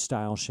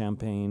luxury-style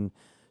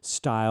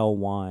champagne-style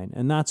wine.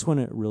 And that's when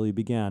it really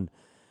began.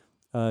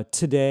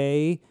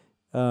 Today,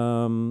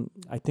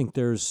 I think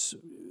there's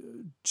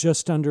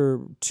just under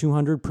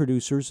 200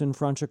 producers in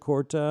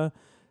Franciacorta.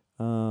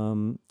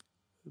 I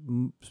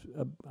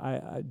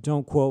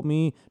don't quote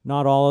me.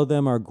 Not all of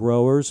them are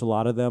growers. A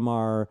lot of them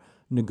are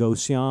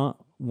negociant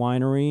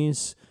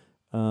wineries.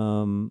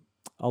 A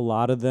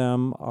lot of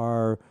them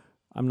are,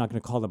 I'm not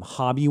going to call them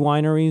hobby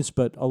wineries,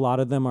 but a lot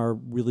of them are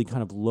really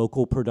kind of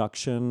local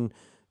production.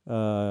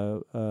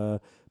 But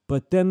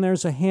then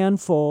there's a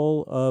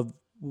handful of,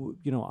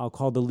 I'll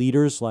call the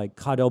leaders, like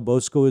Ca del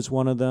Bosco is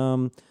one of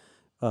them.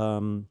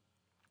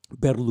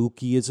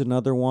 Berlucchi is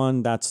another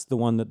one. That's the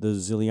one that the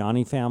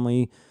Zigliani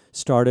family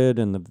started,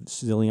 and the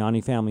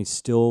Zigliani family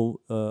still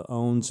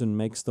owns and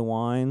makes the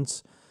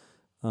wines.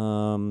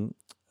 There's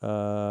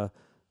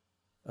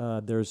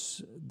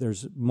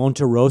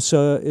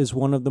Monterosa is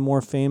one of the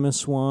more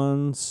famous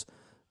ones.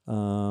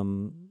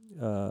 There's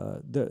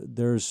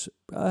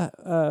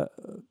a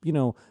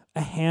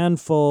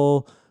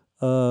handful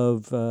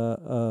of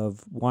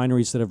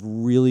wineries that have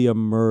really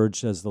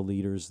emerged as the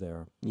leaders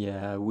there.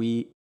 Yeah,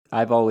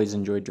 I've always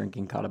enjoyed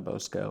drinking Ca del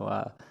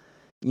Bosco.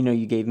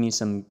 You gave me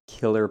some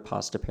killer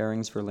pasta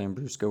pairings for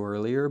Lambrusco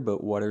earlier,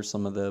 but what are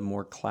some of the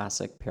more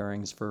classic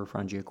pairings for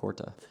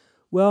Franciacorta?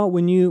 Well,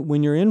 when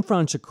you're in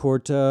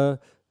Franciacorta,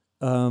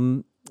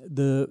 the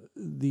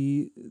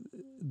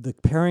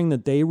pairing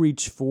that they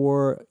reach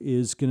for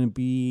is going to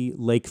be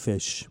lake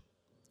fish.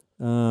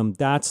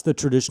 That's the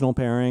traditional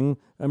pairing.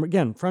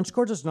 Again,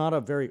 Franciacorta is not a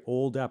very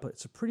old appellation;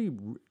 it's a pretty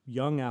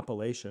young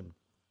appellation.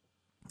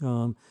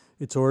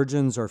 Its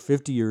origins are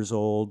 50 years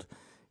old.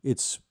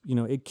 It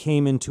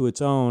came into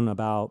its own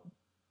about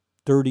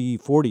 30,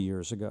 40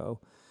 years ago.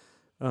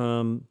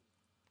 But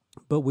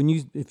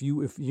if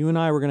you and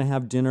I were going to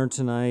have dinner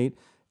tonight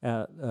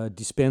at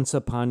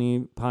Dispensa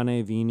Pane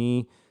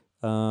Vini,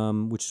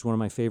 which is one of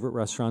my favorite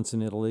restaurants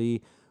in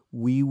Italy,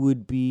 we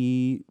would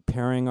be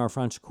pairing our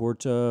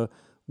Franciacorta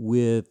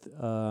with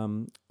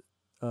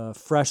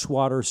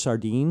freshwater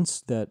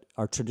sardines that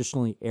are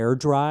traditionally air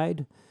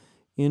dried.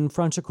 In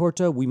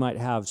Franciacorta, we might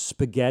have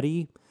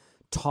spaghetti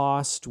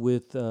tossed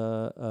with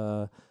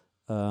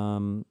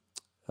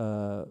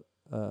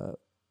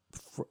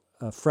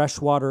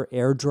freshwater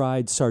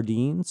air-dried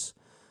sardines.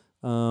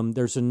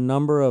 There's a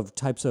number of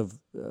types of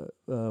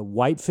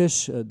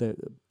whitefish. The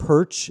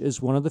perch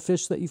is one of the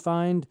fish that you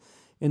find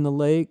in the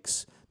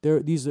lakes.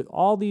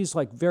 All these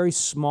like very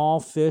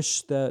small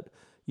fish that,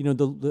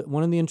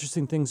 one of the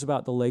interesting things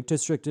about the Lake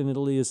District in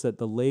Italy is that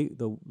the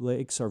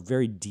lakes are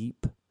very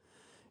deep.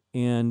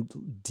 And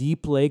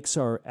deep lakes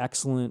are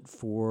excellent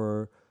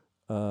for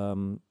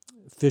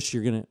fish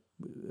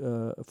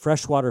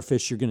freshwater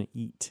fish you're gonna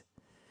eat.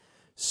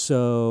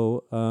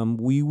 So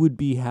we would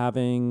be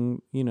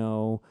having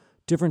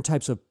different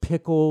types of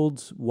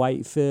pickled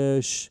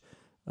whitefish,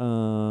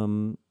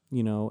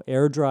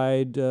 air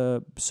dried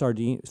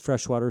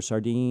freshwater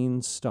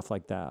sardines, stuff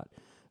like that.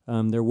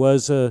 There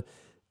was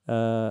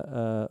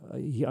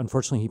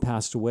unfortunately he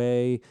passed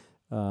away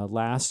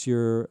last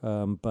year,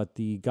 but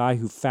the guy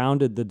who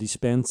founded the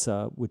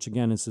Dispensa, which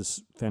again is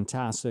this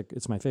fantastic,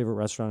 it's my favorite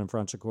restaurant in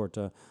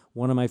Franciacorta,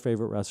 one of my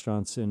favorite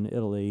restaurants in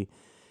Italy.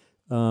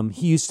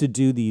 He used to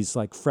do these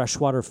like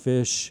freshwater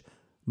fish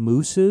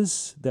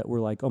mousses that were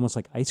like almost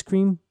like ice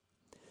cream.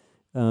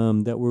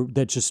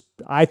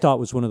 I thought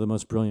was one of the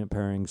most brilliant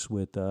pairings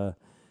with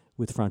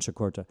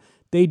Franciacorta.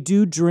 They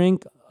do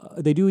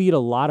eat a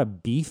lot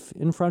of beef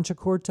in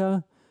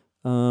Franciacorta.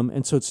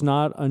 And so it's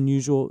not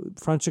unusual.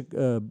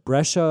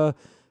 Brescia,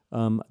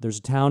 there's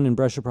a town in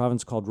Brescia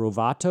province called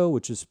Rovato,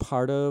 which is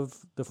part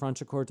of the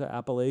Franciacorta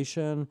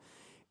appellation.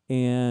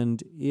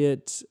 And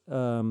it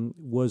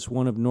was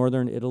one of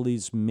northern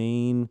Italy's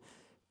main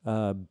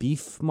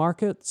beef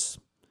markets.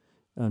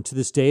 To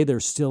this day,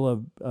 there's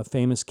still a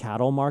famous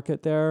cattle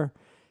market there.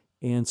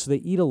 And so they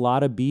eat a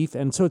lot of beef,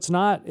 and so it's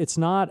not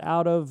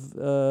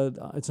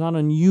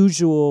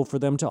unusual for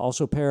them to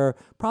also pair,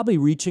 probably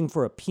reaching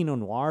for a Pinot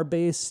Noir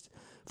based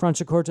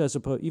Franciacorta, as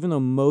opposed, even though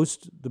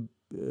most of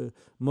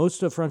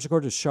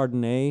Franciacorta is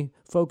Chardonnay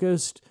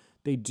focused,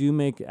 they do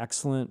make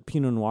excellent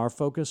Pinot Noir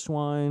focused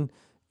wine,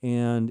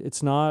 and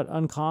it's not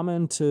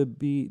uncommon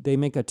they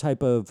make a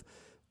type of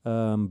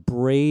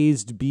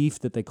braised beef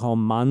that they call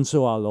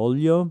manzo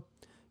all'olio,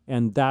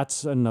 and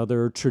that's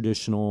another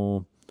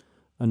traditional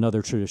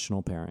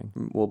pairing.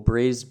 Well,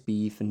 braised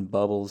beef and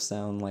bubbles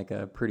sound like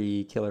a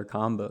pretty killer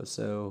combo,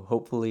 so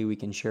hopefully we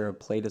can share a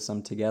plate of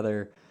some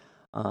together,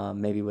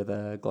 maybe with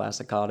a glass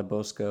of Cava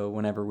Bosco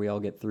whenever we all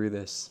get through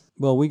this.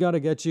 Well, we got to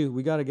get you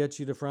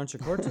to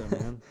Franciacorta,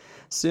 man.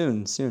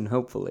 Soon,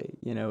 hopefully.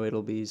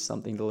 It'll be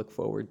something to look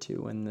forward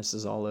to when this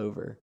is all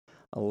over,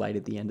 a light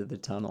at the end of the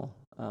tunnel.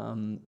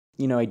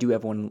 I do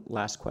have one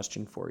last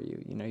question for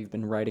you. You've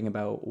been writing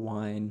about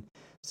wine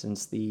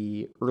since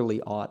the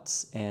early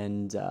aughts,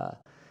 and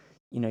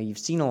you've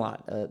seen a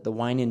lot. The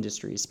wine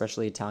industry,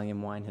 especially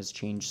Italian wine, has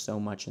changed so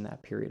much in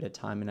that period of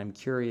time, and I'm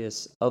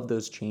curious, of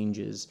those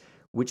changes,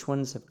 which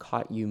ones have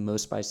caught you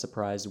most by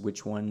surprise?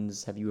 Which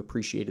ones have you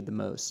appreciated the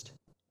most?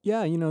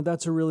 Yeah,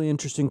 that's a really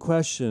interesting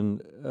question.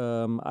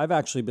 I've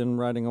actually been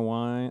writing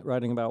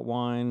about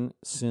wine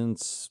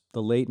since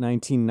the late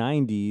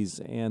 1990s,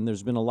 and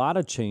there's been a lot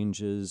of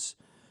changes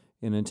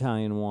in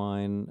Italian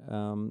wine.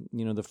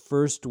 The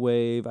first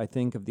wave, I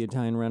think, of the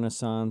Italian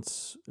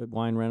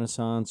wine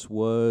renaissance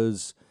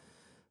was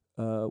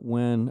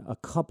when a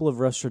couple of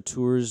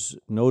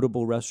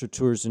notable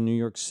restaurateurs in New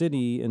York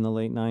City in the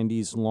late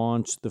 90s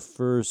launched the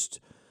first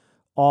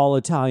all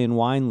Italian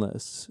wine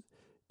lists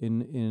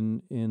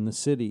in the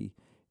city.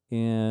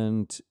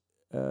 And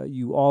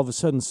you all of a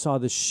sudden saw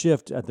this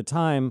shift at the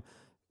time.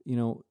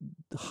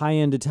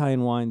 High-end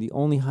Italian wine, the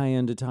only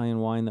high-end Italian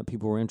wine that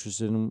people were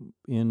interested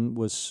in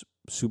was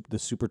the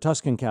Super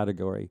Tuscan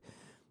category.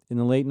 In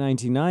the late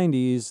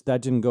 1990s,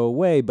 that didn't go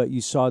away, but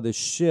you saw this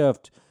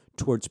shift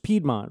towards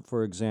Piedmont,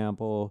 for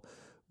example,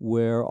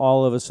 where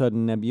all of a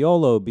sudden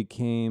Nebbiolo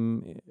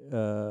became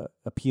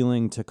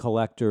appealing to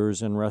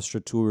collectors and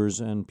restaurateurs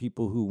and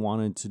people who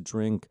wanted to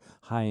drink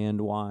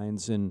high-end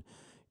wines in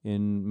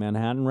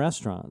Manhattan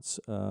restaurants.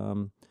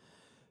 Then,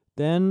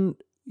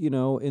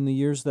 in the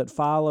years that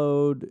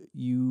followed,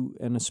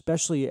 and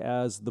especially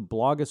as the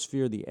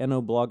blogosphere, the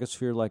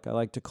enoblogosphere, like I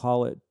like to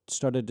call it,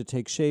 started to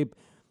take shape,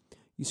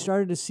 you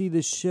started to see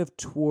this shift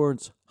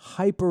towards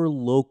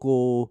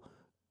hyper-local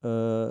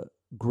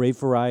grape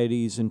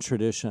varieties and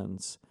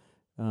traditions.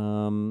 Back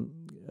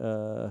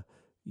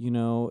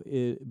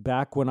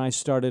when I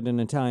started in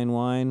Italian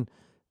wine,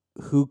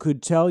 who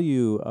could tell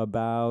you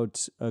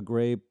about a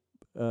grape,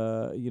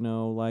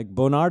 like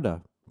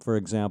Bonarda, for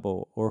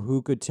example, or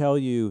who could tell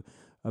you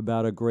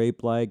about a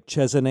grape like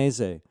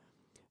Cesanese?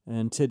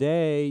 And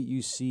today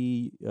you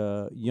see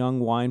young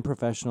wine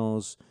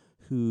professionals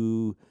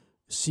who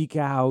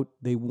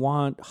they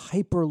want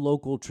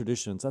hyper-local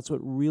traditions. That's what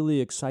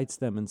really excites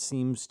them and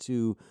seems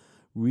to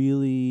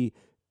really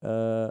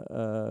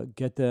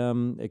get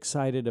them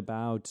excited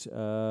about,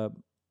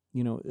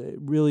 it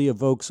really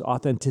evokes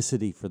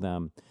authenticity for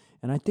them.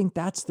 And I think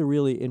that's the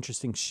really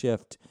interesting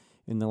shift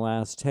in the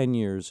last 10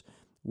 years.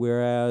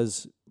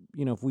 Whereas,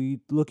 if we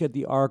look at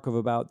the arc of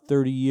about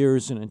 30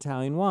 years in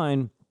Italian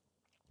wine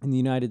in the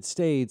United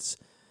States,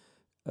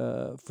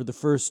 for the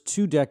first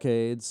 2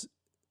 decades,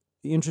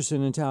 the interest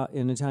in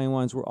Italian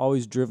wines were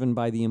always driven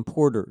by the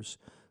importers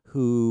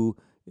who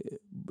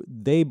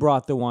they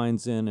brought the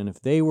wines in, and if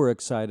they were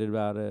excited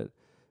about it,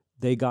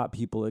 they got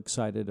people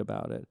excited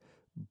about it.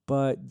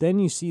 But then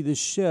you see this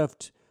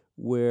shift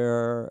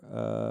where,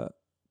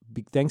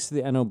 thanks to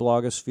the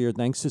enoblogosphere,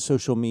 thanks to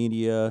social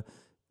media,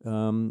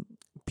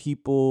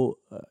 people,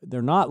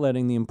 they're not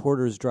letting the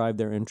importers drive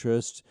their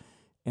interest,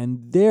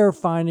 and they're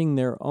finding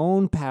their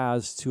own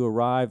paths to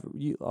arrive,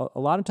 a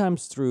lot of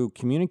times through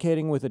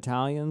communicating with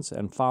Italians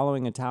and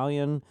following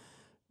Italian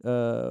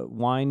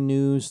wine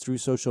news through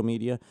social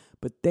media,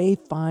 but they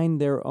find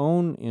their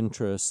own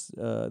interests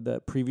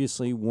that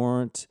previously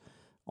weren't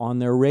on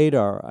their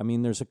radar. I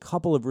mean, there's a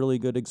couple of really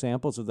good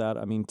examples of that.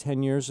 I mean,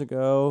 10 years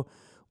ago,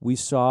 we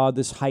saw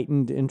this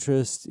heightened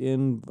interest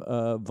in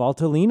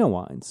Valtellina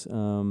wines.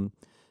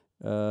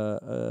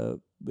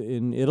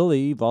 In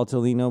Italy,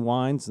 Valtellina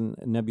wines and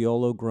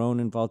Nebbiolo grown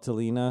in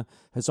Valtellina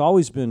has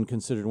always been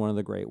considered one of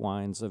the great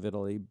wines of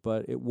Italy,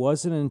 but it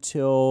wasn't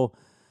until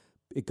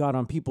it got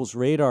on people's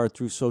radar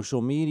through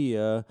social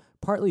media,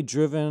 partly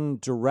driven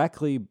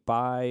directly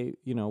by,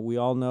 we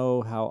all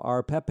know how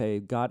our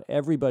Pepe got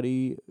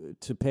everybody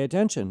to pay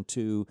attention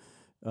to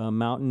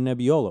Mountain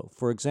Nebbiolo,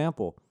 for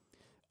example.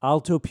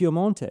 Alto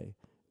Piemonte,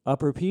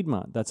 Upper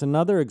Piedmont. That's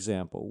another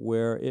example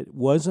where it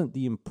wasn't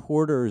the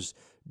importers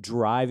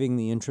driving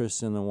the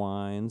interest in the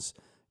wines.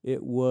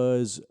 It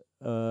was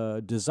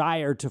a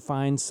desire to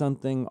find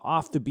something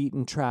off the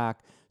beaten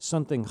track,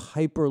 something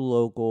hyper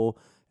local,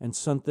 and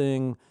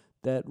something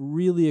that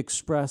really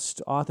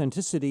expressed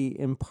authenticity,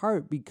 in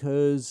part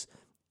because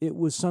it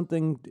was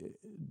something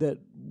that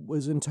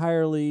was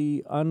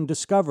entirely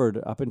undiscovered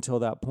up until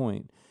that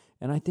point.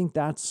 And I think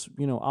that's,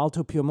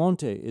 Alto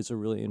Piemonte is a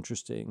really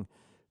interesting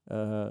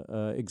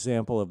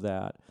example of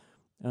that.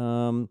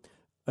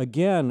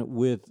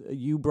 Again,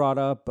 you brought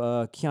up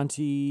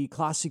Chianti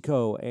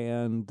Classico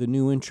and the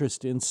new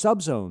interest in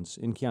subzones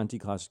in Chianti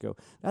Classico.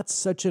 That's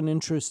such an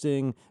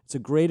it's a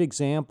great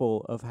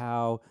example of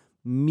how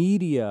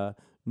media,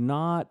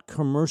 not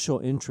commercial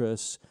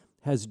interests,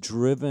 has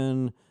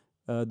driven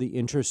the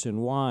interest in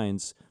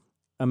wines.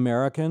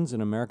 Americans,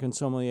 and American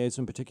sommeliers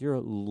in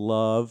particular,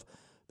 love,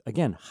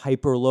 again,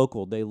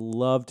 hyper-local. They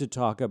love to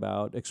talk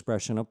about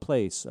expression of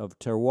place, of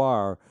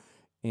terroir,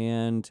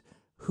 and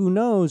who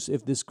knows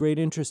if this great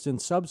interest in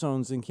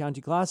subzones in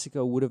Chianti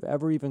Classico would have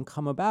ever even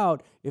come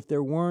about if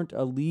there weren't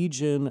a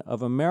legion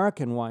of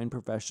American wine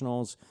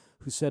professionals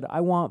who said, I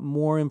want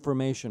more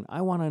information.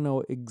 I want to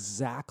know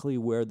exactly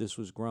where this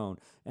was grown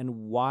and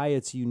why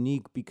it's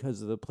unique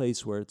because of the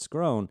place where it's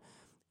grown.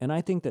 And I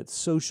think that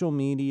social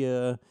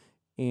media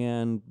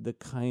and the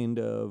kind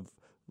of,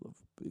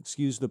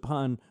 excuse the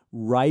pun,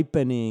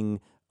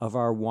 ripening of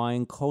our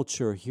wine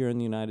culture here in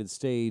the United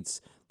States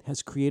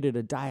has created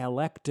a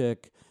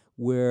dialectic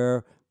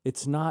where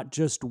it's not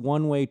just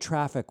one-way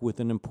traffic with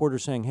an importer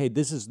saying, hey,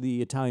 this is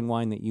the Italian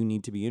wine that you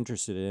need to be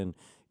interested in.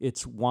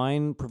 It's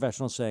wine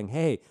professionals saying,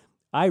 hey,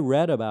 I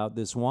read about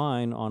this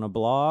wine on a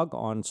blog,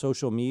 on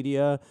social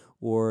media,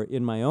 or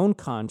in my own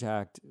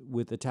contact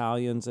with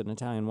Italians and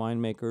Italian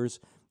winemakers,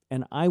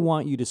 and I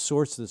want you to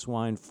source this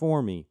wine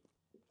for me.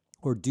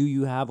 Or do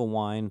you have a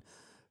wine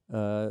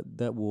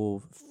that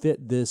will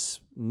fit this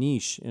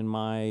niche in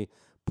my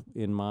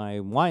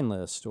wine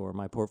list or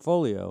my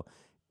portfolio?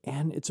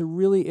 And it's a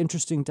really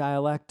interesting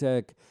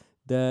dialectic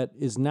that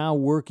is now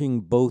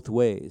working both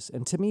ways.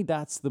 And to me,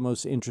 that's the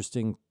most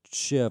interesting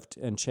shift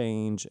and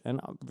change,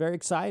 and very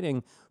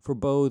exciting for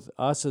both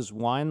us as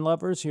wine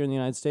lovers here in the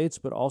United States,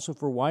 but also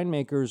for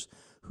winemakers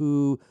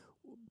who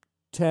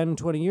 10,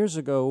 20 years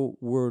ago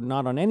were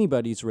not on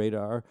anybody's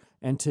radar,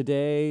 and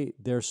today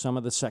they're some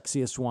of the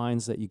sexiest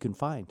wines that you can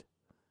find.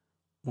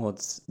 Well,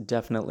 it's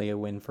definitely a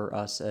win for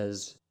us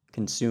as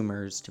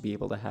consumers to be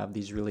able to have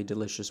these really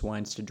delicious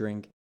wines to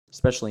drink,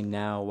 especially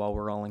now while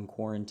we're all in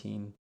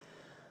quarantine.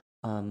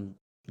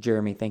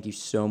 Jeremy, thank you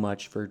so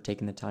much for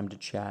taking the time to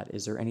chat.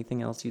 Is there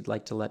anything else you'd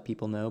like to let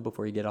people know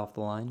before you get off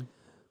the line?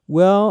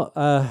 Well,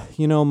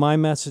 my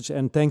message,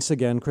 and thanks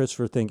again, Chris,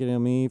 for thinking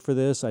of me for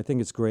this. I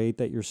think it's great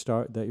that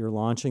you're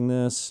launching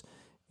this,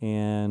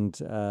 and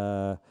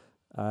I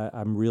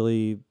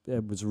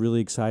was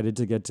really excited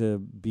to get to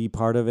be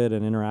part of it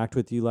and interact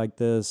with you like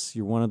this.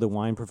 You're one of the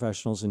wine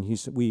professionals in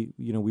Houston. We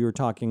were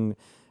talking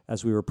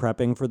as we were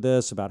prepping for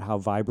this about how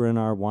vibrant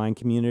our wine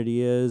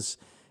community is,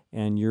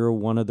 and you're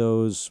one of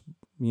those,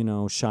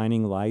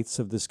 shining lights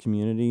of this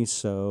community.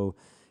 So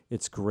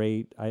it's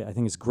great. I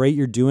think it's great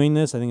you're doing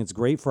this. I think it's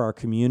great for our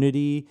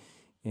community,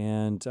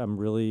 and I'm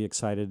really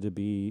excited to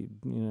be,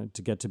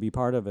 to get to be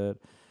part of it.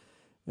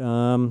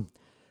 Not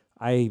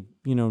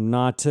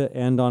to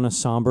end on a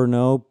somber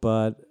note,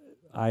 but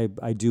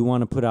I do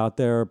want to put out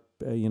there,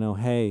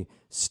 hey,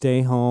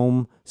 stay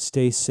home,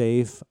 stay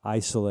safe,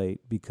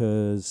 isolate,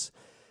 because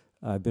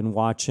I've been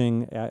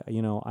watching,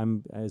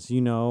 I'm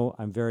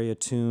very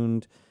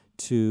attuned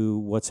to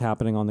what's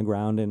happening on the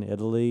ground in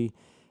Italy,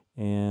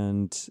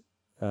 and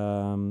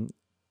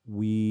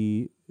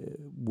we're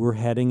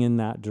heading in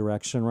that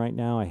direction right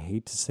now. I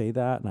hate to say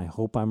that, and I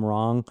hope I'm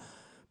wrong,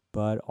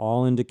 but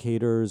all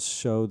indicators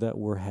show that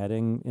we're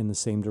heading in the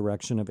same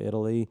direction of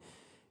Italy,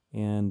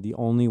 and the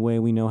only way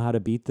we know how to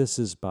beat this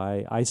is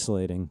by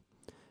isolating,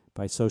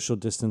 by social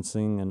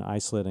distancing and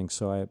isolating.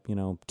 So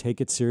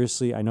take it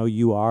seriously. I know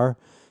you are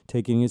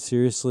taking it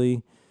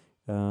seriously,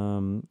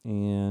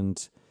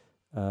 and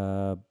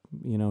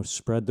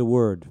spread the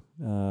word.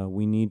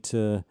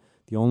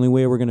 The only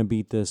way we're going to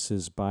beat this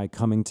is by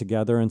coming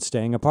together and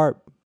staying apart.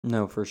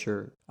 No, for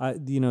sure.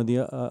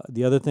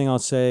 The other thing I'll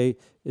say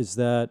is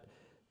that,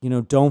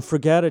 don't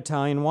forget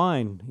Italian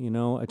wine.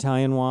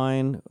 Italian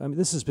wine,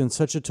 this has been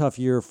such a tough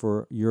year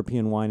for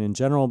European wine in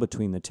general,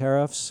 between the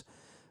tariffs,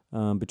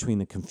 between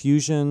the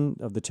confusion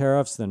of the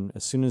tariffs. Then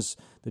as soon as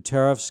the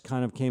tariffs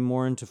kind of came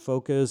more into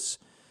focus,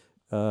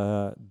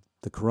 the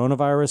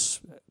coronavirus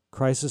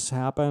crisis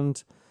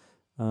happened.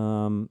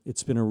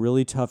 It's been a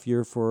really tough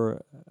year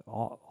for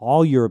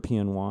all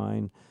European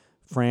wine.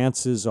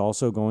 France is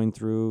also going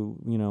through,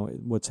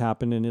 what's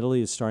happened in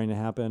Italy is starting to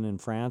happen in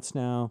France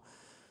now.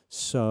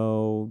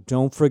 So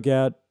don't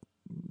forget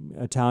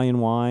Italian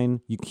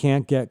wine. You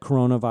can't get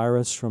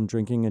coronavirus from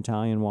drinking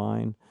Italian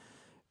wine.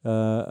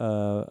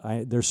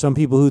 There's some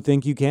people who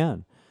think you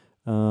can.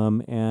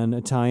 And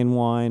Italian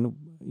wine,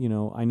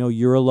 I know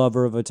you're a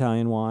lover of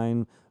Italian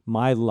wine.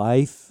 My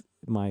life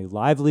my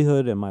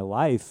livelihood and my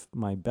life.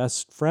 My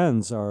best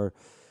friends are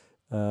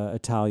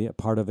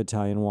part of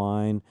Italian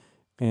wine.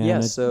 And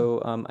yeah,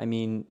 so, I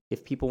mean,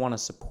 if people want to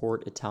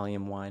support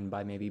Italian wine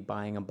by maybe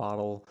buying a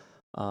bottle,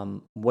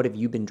 what have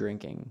you been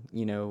drinking,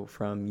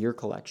 from your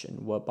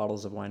collection? What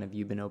bottles of wine have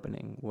you been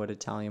opening? What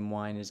Italian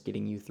wine is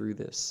getting you through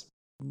this?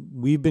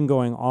 We've been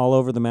going all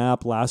over the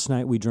map. Last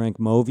night we drank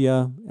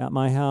Movia at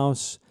my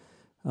house,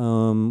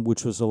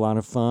 which was a lot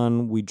of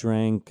fun. We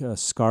drank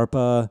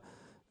Scarpa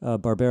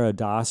Barbera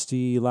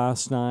d'Asti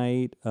last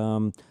night.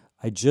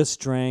 I just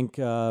drank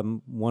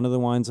one of the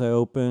wines I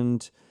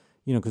opened,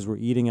 because we're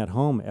eating at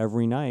home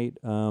every night.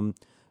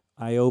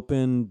 I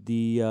opened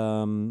the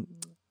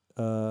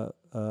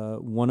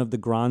one of the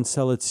Gran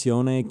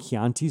Selezione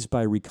Chiantis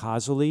by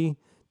Ricasoli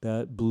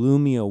that blew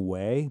me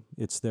away.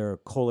 It's their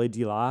Colle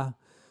di là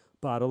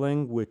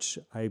bottling, which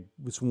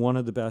was one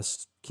of the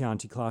best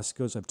Chianti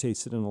Classicos I've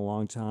tasted in a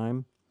long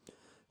time.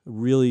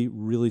 Really,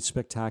 really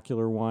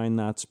spectacular wine.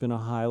 That's been a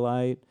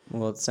highlight.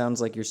 Well, it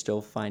sounds like you're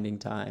still finding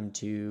time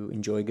to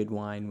enjoy good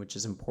wine, which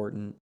is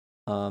important.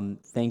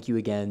 Thank you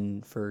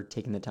again for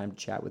taking the time to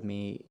chat with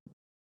me.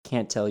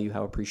 Can't tell you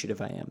how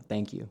appreciative I am.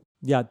 Thank you.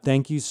 Yeah,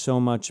 thank you so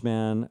much,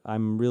 man.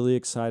 I'm really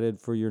excited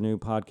for your new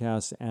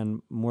podcast.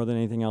 And more than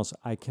anything else,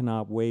 I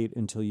cannot wait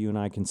until you and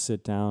I can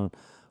sit down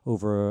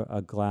over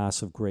a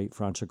glass of great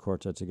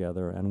Franciacorta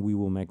together. And we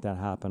will make that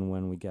happen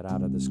when we get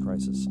out of this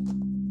crisis.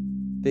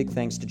 Big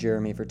thanks to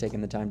Jeremy for taking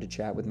the time to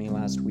chat with me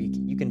last week.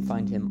 You can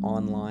find him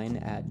online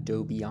at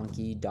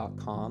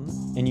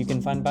dobianchi.com, and you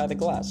can find By the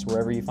Glass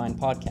wherever you find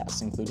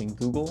podcasts, including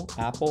Google,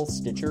 Apple,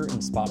 Stitcher,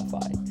 and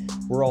Spotify.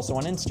 We're also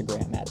on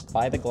Instagram at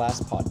By the Glass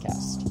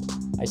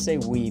Podcast. I say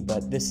we,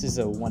 but this is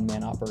a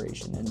one-man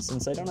operation, and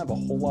since I don't have a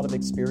whole lot of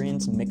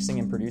experience in mixing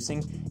and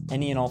producing,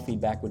 any and all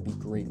feedback would be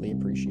greatly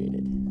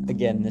appreciated.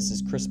 Again, this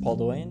is Chris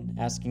Paldoyan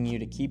asking you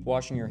to keep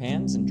washing your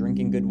hands and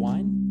drinking good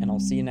wine, and I'll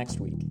see you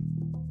next week.